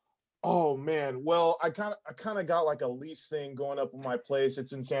 Oh man, well, I kind of got like a lease thing going up on my place.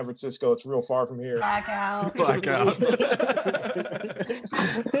 It's in San Francisco. It's real far from here. Blackout. Blackout.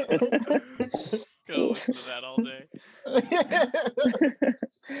 Go listen to that all day.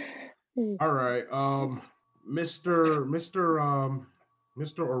 All right, Mr.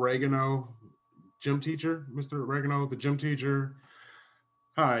 Oregano, gym teacher, Mr. Oregano, the gym teacher.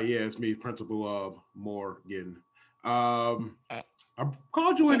 Hi, yeah, it's me, Principal Morgan. I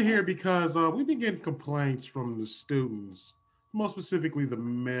called you in here because we've been getting complaints from the students, more specifically the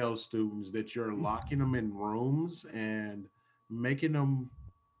male students, that you're locking them in rooms and making them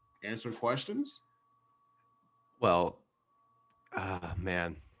answer questions. Well,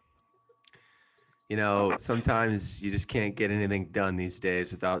 man, you know, sometimes you just can't get anything done these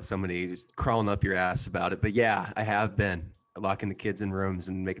days without somebody just crawling up your ass about it. But yeah, I have been locking the kids in rooms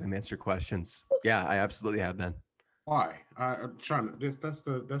and making them answer questions. Yeah, I absolutely have been. Why? I'm trying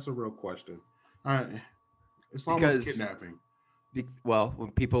to. That's a real question. It's almost kidnapping. Well, when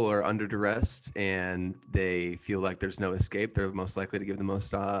people are under duress and they feel like there's no escape, they're most likely to give the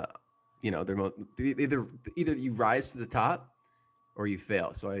most. Either you rise to the top or you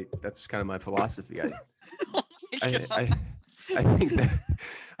fail. So that's kind of my philosophy. I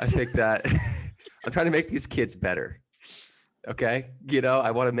think that I'm trying to make these kids better. Okay, you know,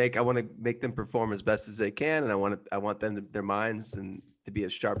 I want to make them perform as best as they can, and I want them their minds and to be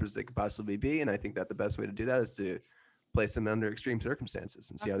as sharp as they could possibly be. And I think that the best way to do that is to place them under extreme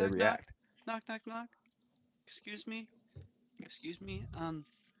circumstances and see how they react. Knock, knock, knock. Excuse me.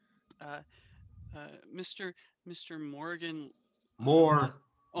 Mr. Morgan. More.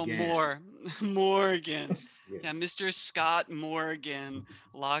 Morgan. Yeah, Mr. Scott Morgan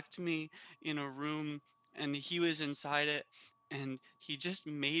locked me in a room and he was inside it and he just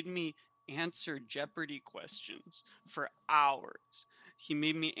made me answer Jeopardy questions for hours. He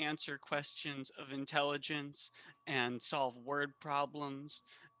made me answer questions of intelligence and solve word problems.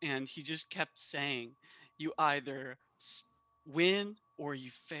 And he just kept saying, you either win or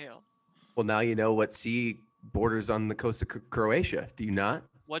you fail. Well, now you know what sea borders on the coast of Croatia. Do you not?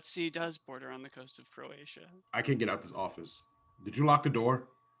 What sea does border on the coast of Croatia? I can't get out this office. Did you lock the door?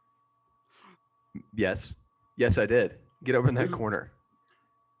 Yes, I did. Get over in that corner.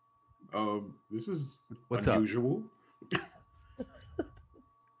 This is what's unusual.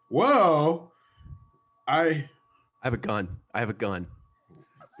 Well, I have a gun.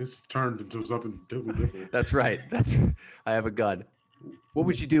 This turned into something totally different. That's right. I have a gun. What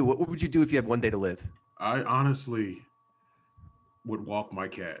would you do? What would you do if you had one day to live? I honestly would walk my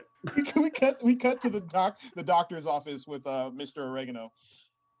cat. we cut to the doctor's office with Mr. Oregano.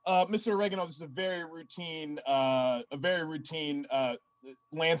 Mr. Oregano, this is a very routine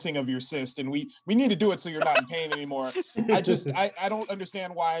lancing of your cyst, and we need to do it so you're not in pain anymore. I don't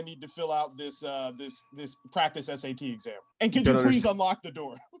understand why I need to fill out this practice SAT exam. And could you please unlock the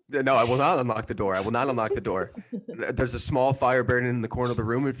door? No, I will not unlock the door. I will not unlock the door. There's a small fire burning in the corner of the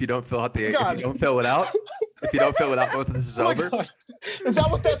room. If you don't fill out if you don't fill it out, both of this is over. God. Is that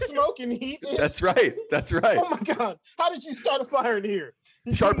what that smoke and heat is? That's right. That's right. Oh my God! How did you start a fire in here?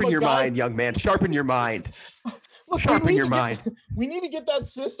 Sharpen your mind, young man. Sharpen your mind. Look, Sharpen your mind. We need to get that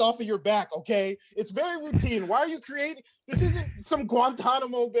cyst off of your back, okay? It's very routine. Why are you creating? This isn't some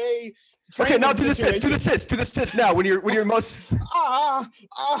Guantanamo Bay. Okay, now do the cyst. Do the cyst now. When you're most.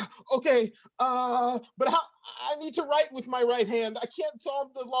 Okay. But I need to write with my right hand. I can't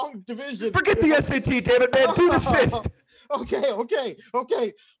solve the long division. Forget the SAT, David, man. Do the cyst. Okay.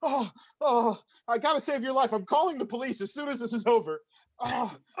 Oh, I gotta save your life. I'm calling the police as soon as this is over.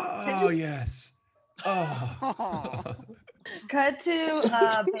 Yes. Oh. Cut to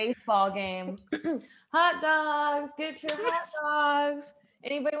a baseball game. Hot dogs. Get your hot dogs.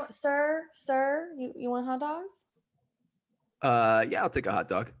 Anybody want, sir? You want hot dogs? Yeah, I'll take a hot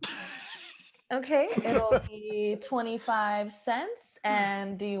dog. Okay, it'll be 25 cents.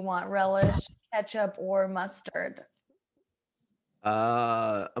 And do you want relish, ketchup, or mustard?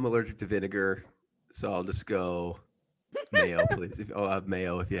 I'm allergic to vinegar, so I'll just go mayo, please. I'll have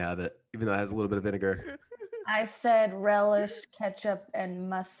mayo if you have it, even though it has a little bit of vinegar. I said relish, ketchup, and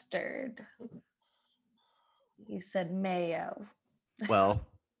mustard. You said mayo. Well,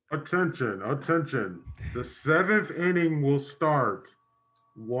 attention. The 7th inning will start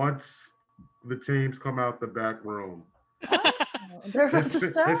once the teams come out the back room.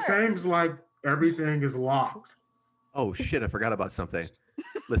 It seems like everything is locked. Oh shit, I forgot about something.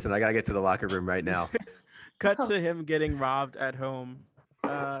 Listen, I gotta get to the locker room right now. Cut to him getting robbed at home.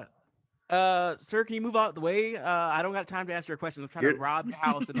 Sir, can you move out the way? I don't got time to answer your questions. I'm trying to rob your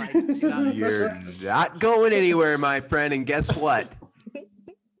house and like get out of You're not going anywhere, my friend. And guess what?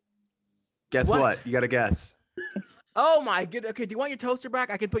 Guess what? You gotta guess. Oh my goodness. Okay, do you want your toaster back?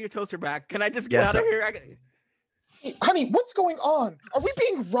 I can put your toaster back. Can I just get out of here? Hey, honey, what's going on? Are we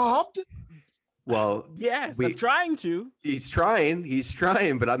being robbed? Well, yes, I'm trying to. He's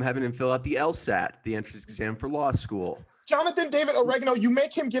trying, but I'm having him fill out the LSAT, the entrance exam for law school. Jonathan David Oregano, you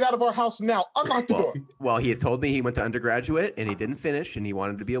make him get out of our house now. Unlock the door. Well, he had told me he went to undergraduate and he didn't finish and he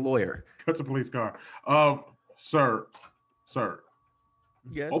wanted to be a lawyer. That's a police car. Sir.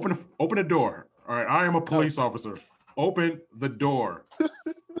 Yes. Open the door. All right, I am a police officer. Open the door.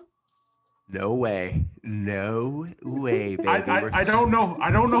 No way, baby. I don't know. I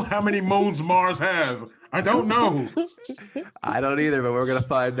don't know how many moons Mars has. I don't know. I don't either, but we're gonna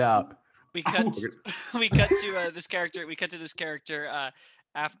find out. We cut to this character. We cut to this character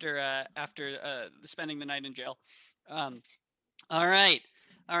after spending the night in jail. All right.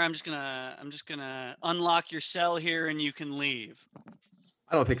 I'm just gonna unlock your cell here, and you can leave.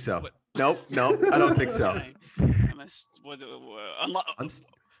 I don't think so. Nope. I don't think so.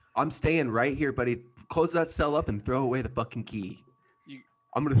 I'm staying right here, buddy. Close that cell up and throw away the fucking key. You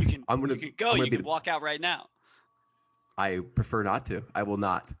can go. You can walk out right now. I prefer not to. I will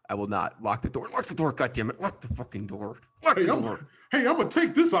not. Lock the door. Lock the door, goddammit. Lock the fucking door. Lock the door. Hey, I'm gonna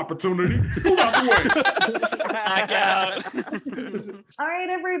take this opportunity. Move out the way. Back out. All right,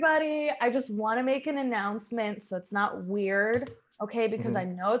 everybody. I just want to make an announcement so it's not weird, okay? Because I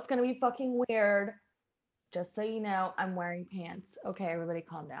know it's gonna be fucking weird. Just so you know, I'm wearing pants. Okay, everybody,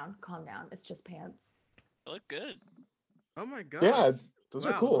 calm down. It's just pants. They look good. Oh my god. Yeah, those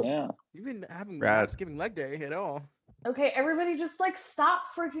are cool. Yeah. You've been having skipping leg day at all. Okay, everybody just like stop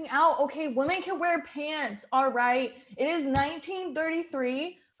freaking out. Okay, women can wear pants, all right? It is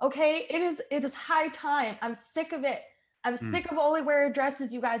 1933, okay? It is high time. I'm sick of it. I'm sick of only wearing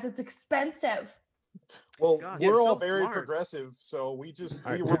dresses, you guys. It's expensive. Well, God, we're all so very smart. progressive, so we're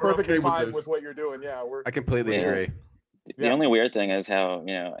we're perfectly okay with fine this. with what you're doing. Yeah, I completely agree. The only weird thing is how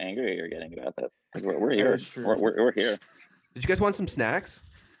angry you're getting about this. Like, we're here. We're here. Did you guys want some snacks?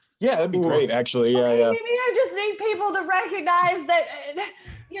 Yeah, that'd be great, actually. Yeah. Maybe I just need people to recognize that,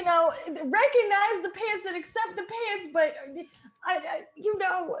 recognize the pants and accept the pants, but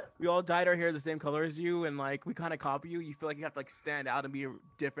we all dyed our hair the same color as you, and like we kind of copy you. You feel like you have to like stand out and be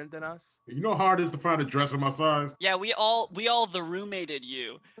different than us. You know how hard it is to find a dress in my size? Yeah, we all the roommated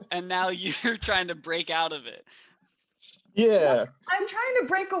you, and now you're trying to break out of it. Yeah. I'm trying to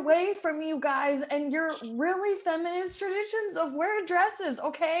break away from you guys and your really feminist traditions of wearing dresses,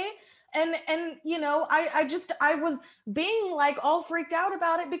 okay? And I was being like all freaked out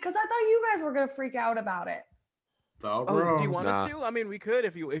about it because I thought you guys were gonna freak out about it. Thought Oh, do you wrong. want Nah. us to? I mean, we could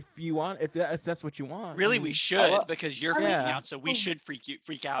if you want, if that's what you want. Really, I we mean, should love- because you're I freaking mean, out, so we should freak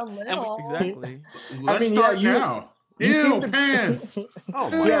A out. And we, little. exactly. Let's mean, yeah, start you- now. You seem Ew, to pants. Oh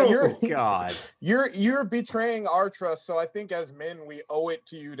my Yeah, you're God. you're betraying our trust. So I think as men, we owe it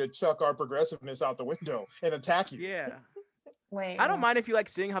to you to chuck our progressiveness out the window and attack you. Yeah. Wait. I don't what? mind if you like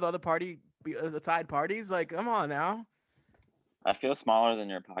seeing how the other party, the side parties. Like, come on now. I feel smaller than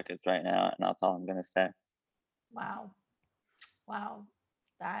your pockets right now, and that's all I'm gonna say. Wow. Wow.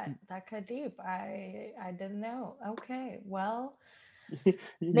 That cut deep. I didn't know. Okay. Well, You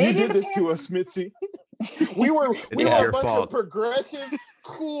Maybe did the this to us, Mitzi. We were It's a your bunch fault. of progressive,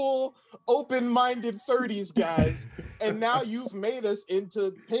 cool, open-minded 30s guys, and now you've made us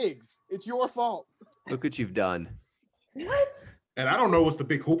into pigs. It's your fault. Look what you've done. what? And I don't know what's the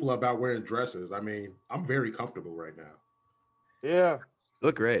big hoopla about wearing dresses. I mean, I'm very comfortable right now. Yeah.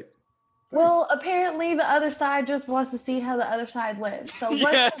 Look great. Well, apparently the other side just wants to see how the other side lives. So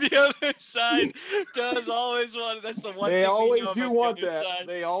yeah, let's the other side does always want. That's the one. They thing we always know do about the want other that. side.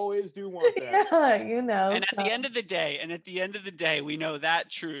 They always do want that. yeah, you know. And at so- the end of the day, we know that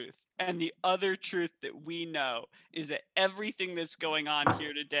truth. And the other truth that we know is that everything that's going on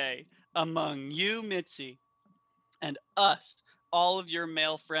here today among you, Mitzi, and us, all of your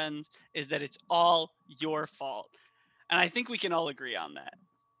male friends, is that it's all your fault. And I think we can all agree on that.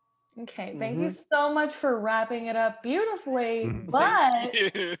 Okay, thank you so much for wrapping it up beautifully. But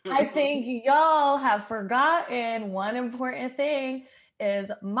I think y'all have forgotten one important thing is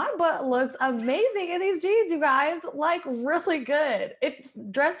my butt looks amazing in these jeans, you guys. Like really good. It's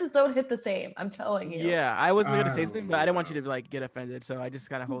dresses don't hit the same, I'm telling you. Yeah, I was gonna say I something, don't but I didn't want know. you to like get offended, so I just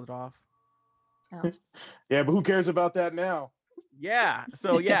kind of hold it off. Yeah, but who cares about that now? Yeah.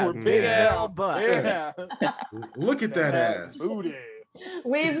 So yeah, We're big pigs now. L butt. Yeah. Look at that ass. Booty.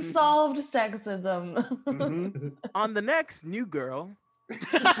 We've solved sexism. Mhm. On the next new girl.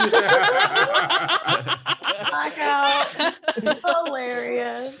 Knock out.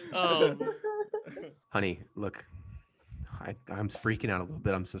 Hilarious. Oh, Honey, look, I'm freaking out a little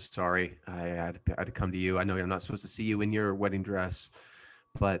bit. I'm so sorry. I had to come to you. I know I'm not supposed to see you in your wedding dress,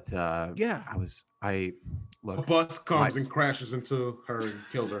 but Yeah. A look. bus comes and crashes into her and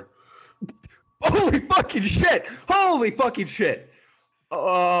kills her. Holy fucking shit! Holy fucking shit!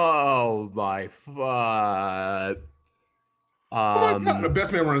 Oh my Oh my God, the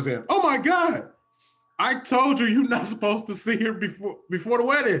best man runs in. Oh my God! I told you you're not supposed to see her before the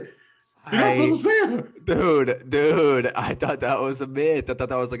wedding. You're not supposed to see her. Dude, I thought that was a myth. I thought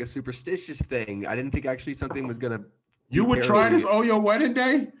that was like a superstitious thing. I didn't think actually something was gonna. You would try this on your wedding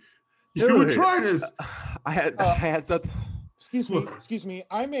day? You would Dude. try this. I had something. Excuse me.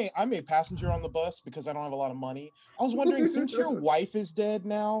 I'm a passenger on the bus because I don't have a lot of money. I was wondering, since your wife is dead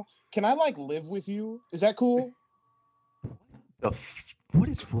now, can I like live with you? Is that cool? What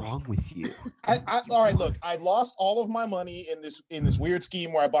is wrong with you? All right, look, I lost all of my money in this weird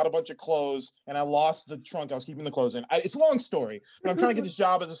scheme where I bought a bunch of clothes and I lost the trunk I was keeping the clothes in. It's a long story, but I'm trying to get this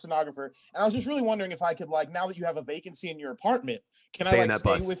job as a stenographer, and I was just really wondering if I could, like, now that you have a vacancy in your apartment, can Stay I in like that stay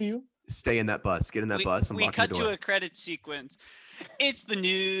bus. with you? Stay in that bus. Get in that bus and we lock cut the to door. a credit sequence. It's the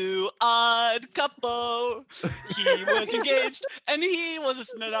new odd couple. He was engaged and he was a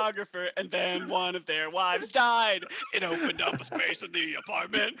stenographer, and then one of their wives died. It opened up a space in the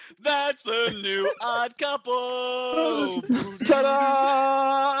apartment. That's the new odd couple.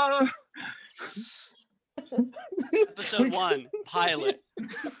 Ta-da! Episode 1, pilot.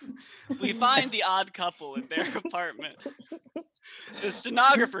 We find the odd couple in their apartment. The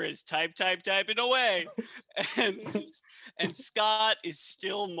stenographer is typing away, and Scott is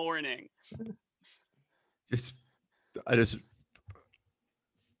still mourning.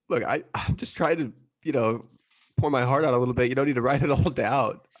 Look. I'm just trying to, pour my heart out a little bit. You don't need to write it all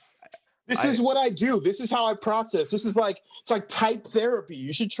down. This is what I do. This is how I process. This is like, it's like type therapy.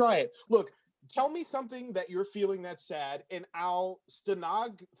 You should try it. Look, tell me something that you're feeling that's sad, and I'll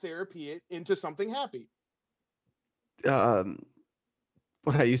stenog therapy it into something happy.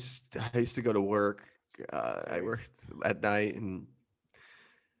 When I used to go to work. I worked at night and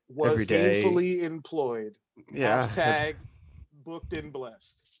Was every day. gainfully employed. Yeah. Hashtag booked and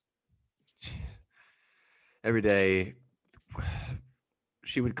blessed. Every day,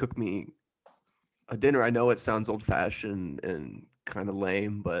 she would cook me a dinner. I know it sounds old-fashioned and kind of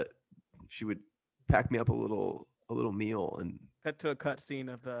lame, but she would pack me up a little meal and Cut to a cut scene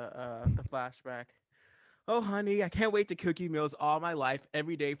of the flashback. Oh, honey, I can't wait to cook you meals all my life,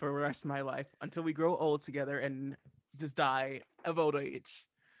 every day for the rest of my life, until we grow old together and just die of old age.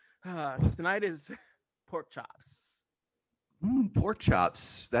 Tonight is pork chops. Pork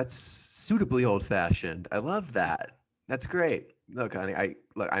chops. That's suitably old-fashioned. I love that. That's great. Look, honey, I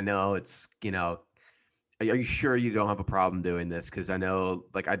know it's, are you sure you don't have a problem doing this? Because I know,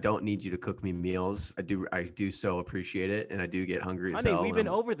 like, I don't need you to cook me meals. I do so appreciate it, and I do get hungry as Honey, hell. we've and been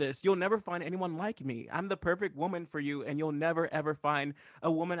I'm- over this. You'll never find anyone like me. I'm the perfect woman for you, and you'll never ever find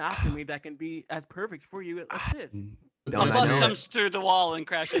a woman after me that can be as perfect for you as this. A Don't I bus know it? comes through the wall and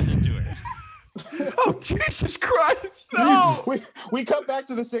crashes into it. Oh, Jesus Christ! No. we cut back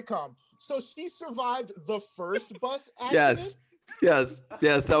to the sitcom. So she survived the first bus accident. Yes.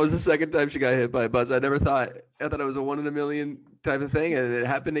 That was the second time she got hit by a bus. I thought it was a 1 in a million type of thing, and it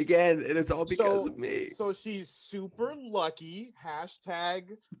happened again, and it's all because of me. So she's super lucky.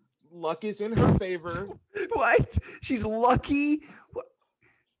 Hashtag luck is in her favor. What? She's lucky?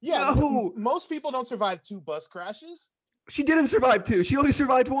 Yeah, No. most people don't survive 2 bus crashes. She didn't survive 2. She only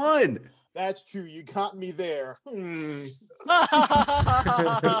survived 1. That's true. You got me there. It's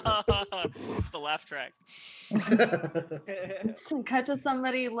the laugh track. Cut to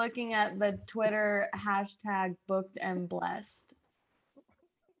somebody looking at the Twitter hashtag booked and blessed.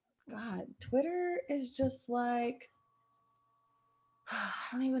 God, Twitter is just like, I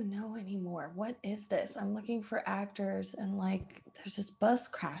don't even know anymore. What is this? I'm looking for actors and like, there's just bus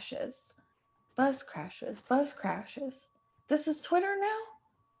crashes. This is Twitter now?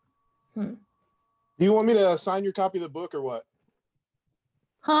 Do you want me to sign your copy of the book or what?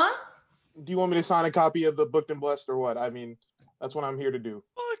 Huh? Do you want me to sign a copy of the Booked and Blessed or what? I mean, that's what I'm here to do.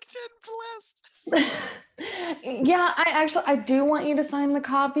 Booked and blessed. Yeah, I do want you to sign the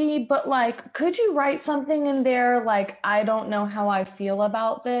copy, but like, could you write something in there like, I don't know how I feel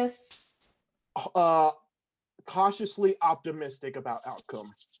about this? Cautiously optimistic about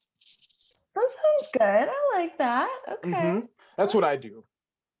outcome. That sounds good. I like that. Okay. That's what I do.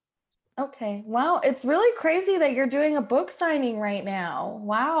 Okay. Wow. It's really crazy that you're doing a book signing right now.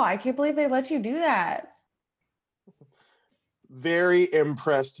 Wow. I can't believe they let you do that. Very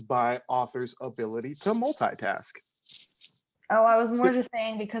impressed by authors' ability to multitask. Oh, I was more just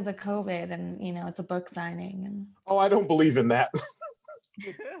saying because of COVID and, it's a book signing. And Oh, I don't believe in that.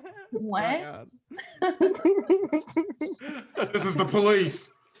 What? This is the police.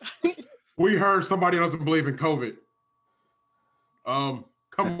 We heard somebody doesn't believe in COVID.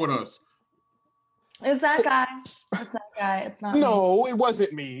 Come with us. It's that guy. It's not me. No, it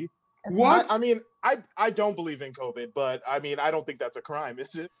wasn't me. It's What? I mean, I don't believe in COVID, but I mean, I don't think that's a crime,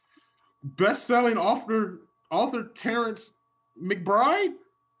 is it? Best-selling author Terrence McBride?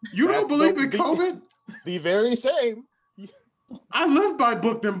 You don't believe in COVID? The very same. I live by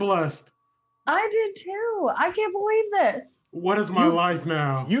Booked and Blessed. I did too. I can't believe this. What is my life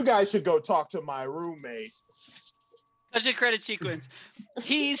now? You guys should go talk to my roommate. Such a credit sequence.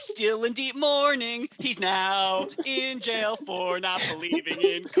 He's still in deep mourning. He's now in jail for not believing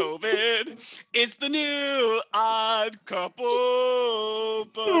in COVID. It's the new odd couple.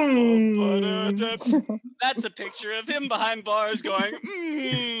 That's a picture of him behind bars going,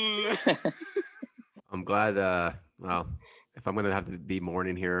 I'm glad, well, if I'm going to have to be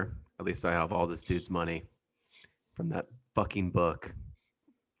mourning here, at least I have all this dude's money from that fucking book.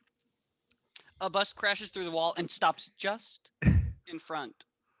 A bus crashes through the wall and stops just in front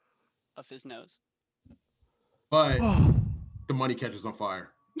of his nose. But the money catches on fire.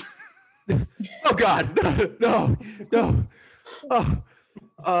 Oh God, no. Oh,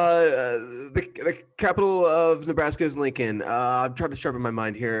 the capital of Nebraska is Lincoln. I'm trying to sharpen my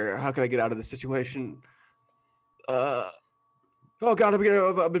mind here. How can I get out of this situation? Oh God,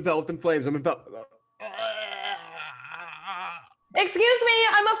 I'm enveloped in flames. Excuse me,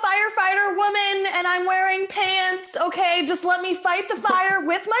 I'm a firefighter woman and I'm wearing pants. Okay, just let me fight the fire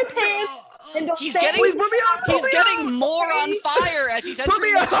with my pants. And don't He's say getting, anything. he's getting more on fire as he's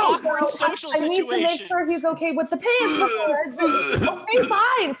entering this awkward social I need to make situation. sure he's okay with the pants. Okay,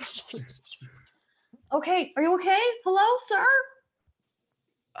 fine. Okay, are you okay? Hello, sir?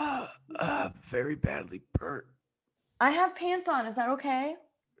 Very badly burnt. I have pants on. Is that okay?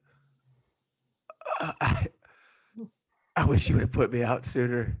 I wish you would have put me out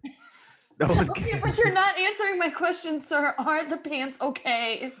sooner. No one Okay, cares. but you're not answering my question, sir. Aren't the pants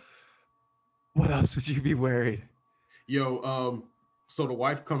okay? What else would you be wearing? Yo, so the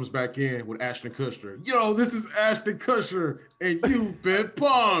wife comes back in with Ashton Kutcher. Yo, this is Ashton Kutcher, and you've been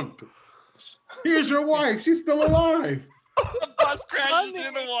punked. Here's your wife. She's still alive. The bus crashes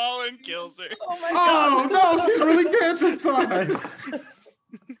through the wall and kills her. Oh my God. Oh, no, she's really dead this time.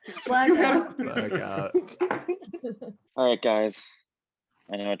 Blackout. All right, guys.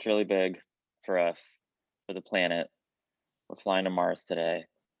 I know it's really big for us, for the planet. We're flying to Mars today.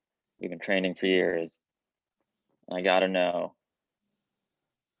 We've been training for years. I gotta know,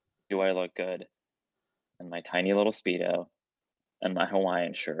 do I look good in my tiny little Speedo and my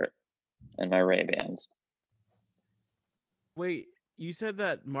Hawaiian shirt and my Ray-Bans? Wait, you said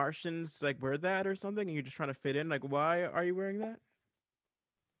that Martians like wear that or something, and you're just trying to fit in. Like, why are you wearing that?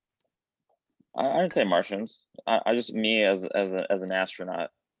 I didn't say Martians. I just, me as an astronaut,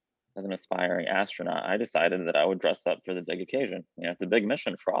 as an aspiring astronaut, I decided that I would dress up for the big occasion. You know, it's a big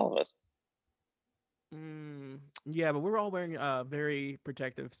mission for all of us. Yeah, but we're all wearing very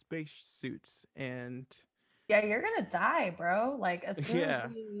protective space suits, and Yeah, you're gonna die, bro. Like as soon Yeah.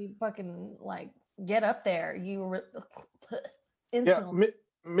 as you fucking like get up there, you Yeah, instantly.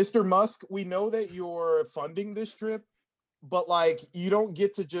 Mr. Musk, we know that you're funding this trip, but like you don't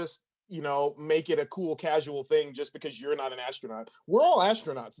get to just, you know, make it a cool casual thing just because you're not an astronaut. We're all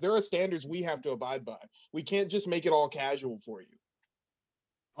astronauts. There are standards we have to abide by. We can't just make it all casual for you.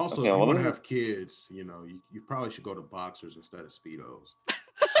 Also, Okay, if you well, want this to is- have kids, you know, you probably should go to boxers instead of Speedos.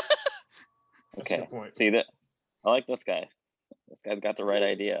 That's a Okay, good point. see that? I like this guy. This guy's got the right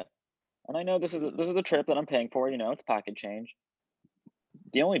idea. And I know this is a trip that I'm paying for. You know, it's pocket change.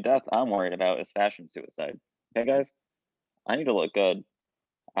 The only death I'm worried about is fashion suicide. Okay, guys, I need to look good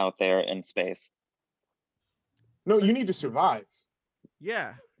out there in space. No, you need to survive.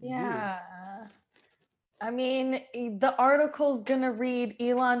 yeah, you do. Yeah. I mean, the article's gonna read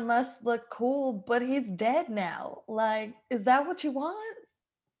Elon Musk look cool, but he's dead now. Like, is that what you want?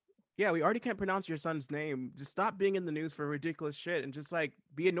 Yeah, we already can't pronounce your son's name. Just stop being in the news for ridiculous shit and just like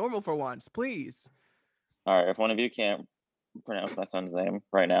be a normal for once, please. All right, if one of you can't pronounce my son's name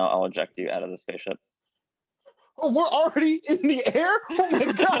right now, I'll eject you out of the spaceship. Oh, we're already in the air? Oh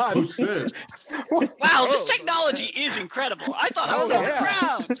my god. Oh shit! Wow, this Oh. technology is incredible. I thought I was Oh, on yeah. the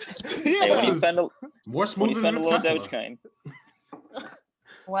ground. Hey, when you Yeah. spend a, More when you smooth spend than a a little Tesla. Dogecoin,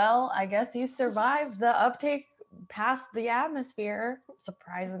 Well, I guess you survived the uptake past the atmosphere,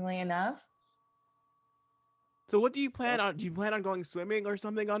 surprisingly enough. So what do you plan on? Do you plan on going swimming or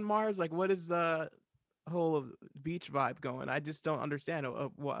something on Mars? Like, what is the whole beach vibe going? I just don't understand.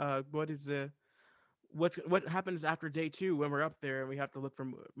 What is what happens after day 2 when we're up there and we have to look for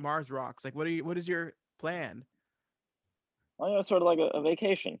Mars rocks? Like, what is your plan? well, you know, it's sort of like a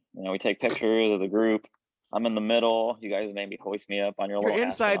vacation. You know, we take pictures as a group. I'm in the middle. You guys maybe hoist me up on your Your little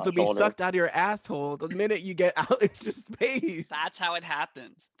insides will astronaut be shoulders. sucked out of your asshole the minute you get out into space. That's how it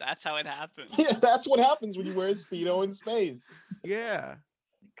happens. That's how it happens. Yeah, that's what happens when you wear a Speedo in space. Yeah.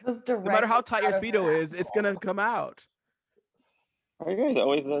 Because No matter how tight your Speedo is, it's gonna come out. Are you guys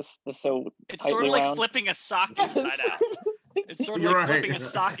always this so It's sort tightly of like wound? flipping a sock Yes. inside out. It's sort of You're like right. flipping a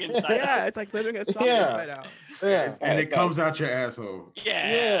sock inside Yeah, out. it's like flipping a sock Yeah. inside out. Yeah. And Guys, it comes out your asshole.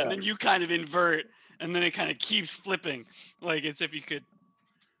 Yeah, Yeah. and then you kind of invert, and then it kind of keeps flipping, like as if you could.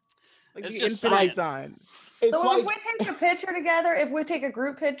 Like It's the just infinity science. sign. It's So like if we take a picture together, if we take a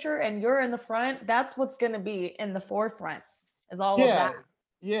group picture and you're in the front, that's what's gonna be in the forefront. Is all of yeah, that.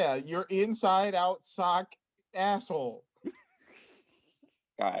 yeah, your inside out sock asshole.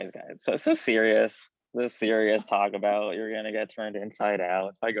 Guys, so serious. This serious talk about you're gonna get turned inside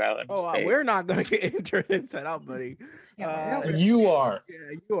out if I go out in Oh, space. we're not gonna get turned inside out, buddy. Yeah, we're You are.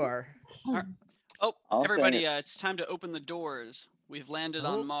 Yeah, you are. Oh, I'll everybody! send It's time to open the doors. We've landed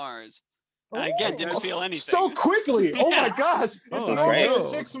Oh. on Mars. And again, Ooh. didn't feel anything. So quickly. Oh my Yeah. gosh. It's Oh, normally no. a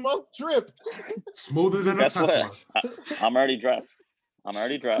 6-month trip. Smoother than a Guess Tesla. what? I'm already dressed.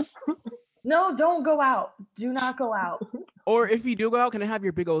 No, don't go out. Do not go out. Or if you do go out, can I have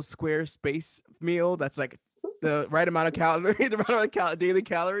your big old square space meal that's like the right amount of calories, the right amount of daily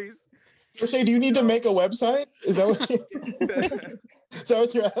calories? Or say, do you need to make a website? Is that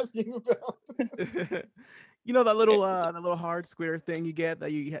what you're asking about? You know that little hard square thing you get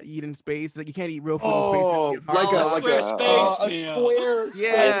that you eat in space, like you can't eat real food in space. Oh, you have to get like hard a stuff. square space a meal. square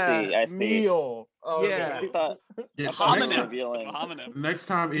Yeah. I see. meal. Okay. Yeah. I thought Yeah, I thought next you were Homonym. revealing. Homonym. Next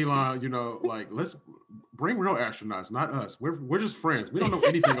time, Elon, you know, like let's bring real astronauts, not us. We're just friends. We don't know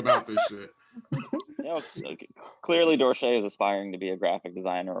anything about this shit. You know, clearly Dorsey is aspiring to be a graphic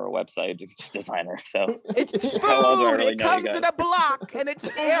designer or a website designer. So It's How well do I food. really It know you comes in guys? a block and it's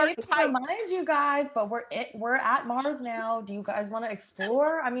I hate to airtight. remind you guys, but we're at Mars now. Do you guys want to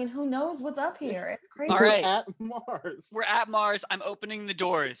explore? I mean, who knows what's up here? It's crazy. All We're right. at Mars. We're at Mars. I'm opening the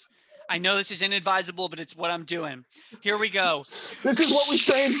doors. I know this is inadvisable, but it's what I'm doing. Here we go. This is what we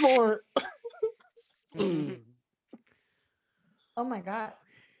trained for. Oh my god.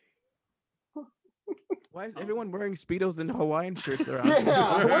 Why is everyone wearing Speedos and Hawaiian shirts around?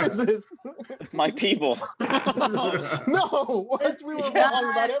 Yeah, what is this? my people. No, what? We were wrong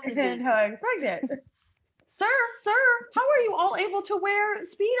about That everything. isn't how I expected. Sir, how are you all able to wear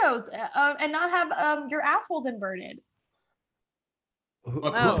Speedos and not have your assholes inverted?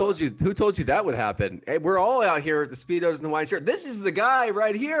 Who told you? Who told you that would happen? Hey, we're all out here with the Speedos and the wine shirt. This is the guy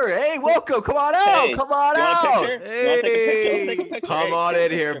right here. Hey, welcome. Come on out. Hey, come on you want a out. picture? You want to take a picture? Let's take a picture. Come Hey, on take a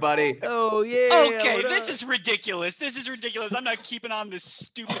in here, picture. buddy. Oh yeah. Okay, this is ridiculous. This is ridiculous. I'm not keeping on this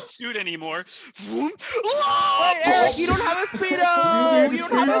stupid suit anymore. Wait, Eric, you don't have a speedo. You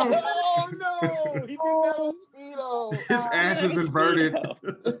don't have a. Oh no, he didn't have a Speedo. His ass is inverted.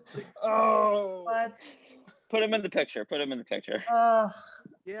 Oh. What? Put him in the picture. Put him in the picture.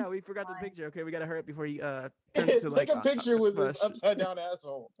 Yeah, we forgot the picture. Okay, we gotta hurry up before he turns to like Take a picture with his first. upside down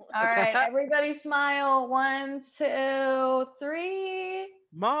asshole. All right, everybody smile. 1, 2, 3.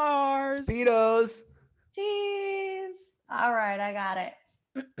 Mars. Speedos. Cheese. All right, I got it.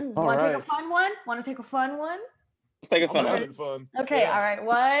 All Want to take a right. fun one? Want to take a fun one? Let's take a I'm fun one. having fun. Okay, Yeah. all right.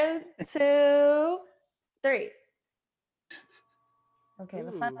 1, 2, 3. Okay,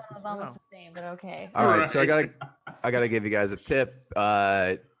 the fun Ooh, one was almost wow. the same, but okay. All right, so I Right. gotta give you guys a tip.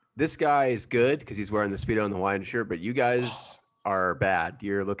 This guy is good because he's wearing the Speedo and the wine shirt, but you guys are bad.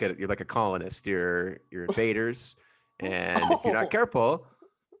 You're like a colonist. You're invaders, and if you're not careful,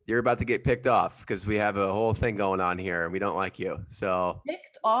 you're about to get picked off because we have a whole thing going on here and we don't like you. So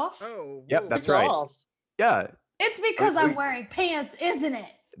Picked off? Oh. Yep, whoa. that's Pick right. off. yeah. It's because Are I'm you- wearing pants, isn't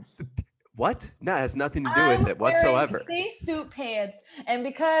it? What? No, it has nothing to do I'm with it whatsoever. wearing spacesuit pants, and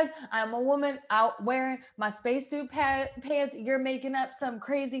because I'm a woman out wearing my spacesuit pants, you're making up some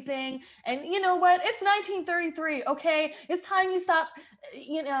crazy thing. And you know what? It's 1933. Okay, it's time you stop.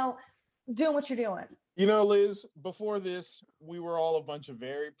 Doing what you're doing. You know, Liz, before this, we were all a bunch of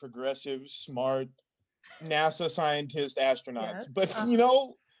very progressive, smart NASA scientist astronauts. Yes. But you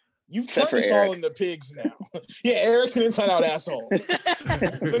know, you've Except turned for us all Eric. into pigs now. Yeah, Eric's an inside-out asshole.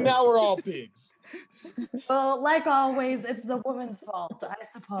 But now we're all pigs. Well, like always, it's the woman's fault, I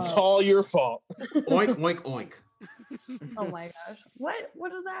suppose. It's all your fault. Oink, oink, oink. Oh my gosh, what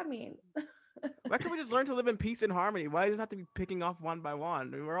does that mean? Why can't we just learn to live in peace and harmony? Why does it have to be picking off one by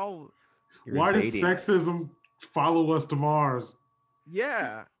one? We're all. You're Why does invading. sexism follow us to Mars?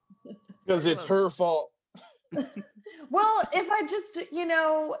 Yeah. Because it's her fault. Well, if I just,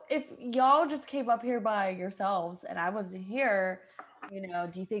 if y'all just came up here by yourselves and I wasn't here,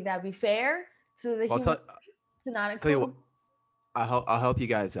 do you think that'd be fair to the Well, human race to not tell you include? what, I'll help you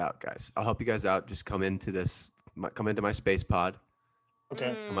guys out, guys. I'll help you guys out. Just come into my space pod.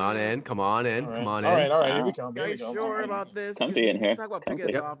 Okay. Come on in. Come on in. All right. Come on All in. right. All right. Here Wow. we come. Here Are we you go. sure about this? comfy in here. Let's talk about picking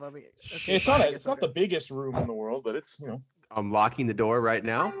us Yep. off. I mean, It's fine, not. I It's guess not okay. the biggest room in the world, but it's I'm locking the door right Why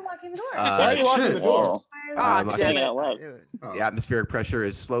now. are you locking the door? Why are you locking the shit. door? Whoa. Why are you Ah, I'm locking saying damn it it. out loud. I knew it. Oh. The atmospheric pressure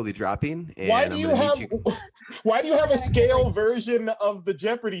is slowly dropping. And Why I'm do you gonna have? need you- Why do you have a scale version of the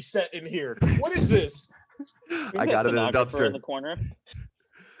Jeopardy set in here? What is this? I got it in a Stenographer in the dumpster. corner.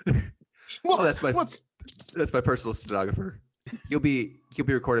 What, that's my- what's- That's my personal stenographer. He'll be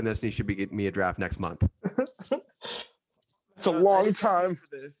recording this, and he should be getting me a draft next month. It's a I long didn't time. for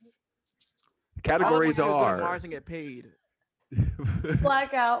this. Categories All I wanna do is go to are Mars and get paid.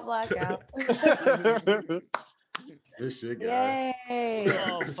 blackout? This shit, guys. Yay!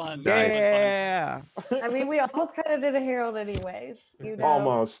 Oh, fun. Nice. Yeah. I mean, we almost kind of did a Herald anyways.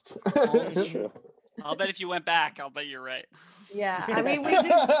 Almost. That's true. I'll bet if you went back, I'll bet you're right. Yeah, I mean, we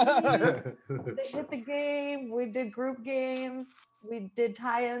did. They hit the game. We did group games. We did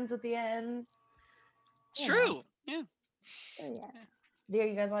tie-ins at the end. It's Yeah. true. Yeah. So, yeah. Do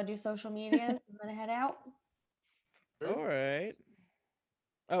you guys want to do social media and then head out? All right.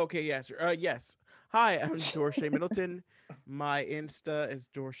 Okay, yes. Yes. Hi, I'm Dorsey Middleton. My Insta is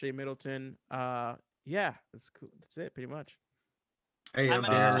Dorsey Middleton. Yeah, that's cool. That's it, pretty much. Hey, I'm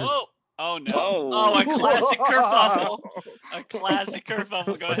I'm Darren. Whoa. Oh no. Oh. Oh, a classic kerfuffle. A classic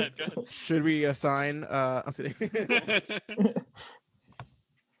kerfuffle. Go ahead. Go Should we assign? I'm kidding. ahead.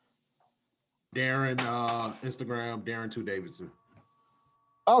 Darren, Instagram, Darren2Davidson.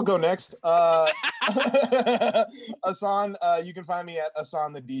 I'll go next. Ahsohn, you can find me at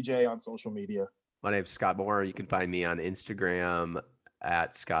Ahsohn the DJ on social media. My name's Scott Moore. You can find me on Instagram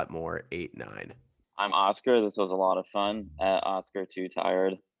at ScottMoore89. I'm Oscar. This was a lot of fun. Oscar Too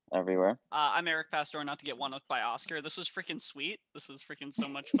Tired everywhere. I'm Eric Pastore, not to get one up by Oscar. This was freaking sweet. This was freaking so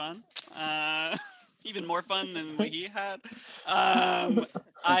much fun. Even more fun than he had.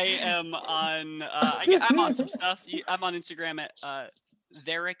 I am on. I'm on some stuff. I'm on Instagram at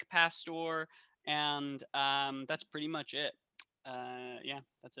Theric Pastore, and that's pretty much it. Yeah,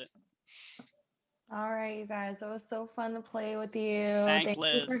 that's it. All right, you guys. It was so fun to play with you. Thanks, Thank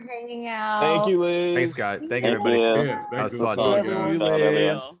Liz. you for hanging out. Thank you, Liz. Thanks, Scott. Thank you, Thank everybody. you. Yeah, That was thank you. fun. Fun, everyone. guys.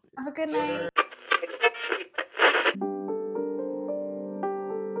 Liz. Have a good night.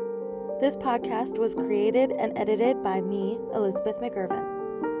 This podcast was created and edited by me, Elizabeth McIrvin.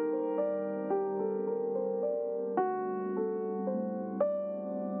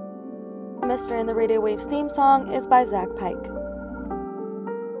 Mr. and the Radio Waves theme song is by Zach Pike.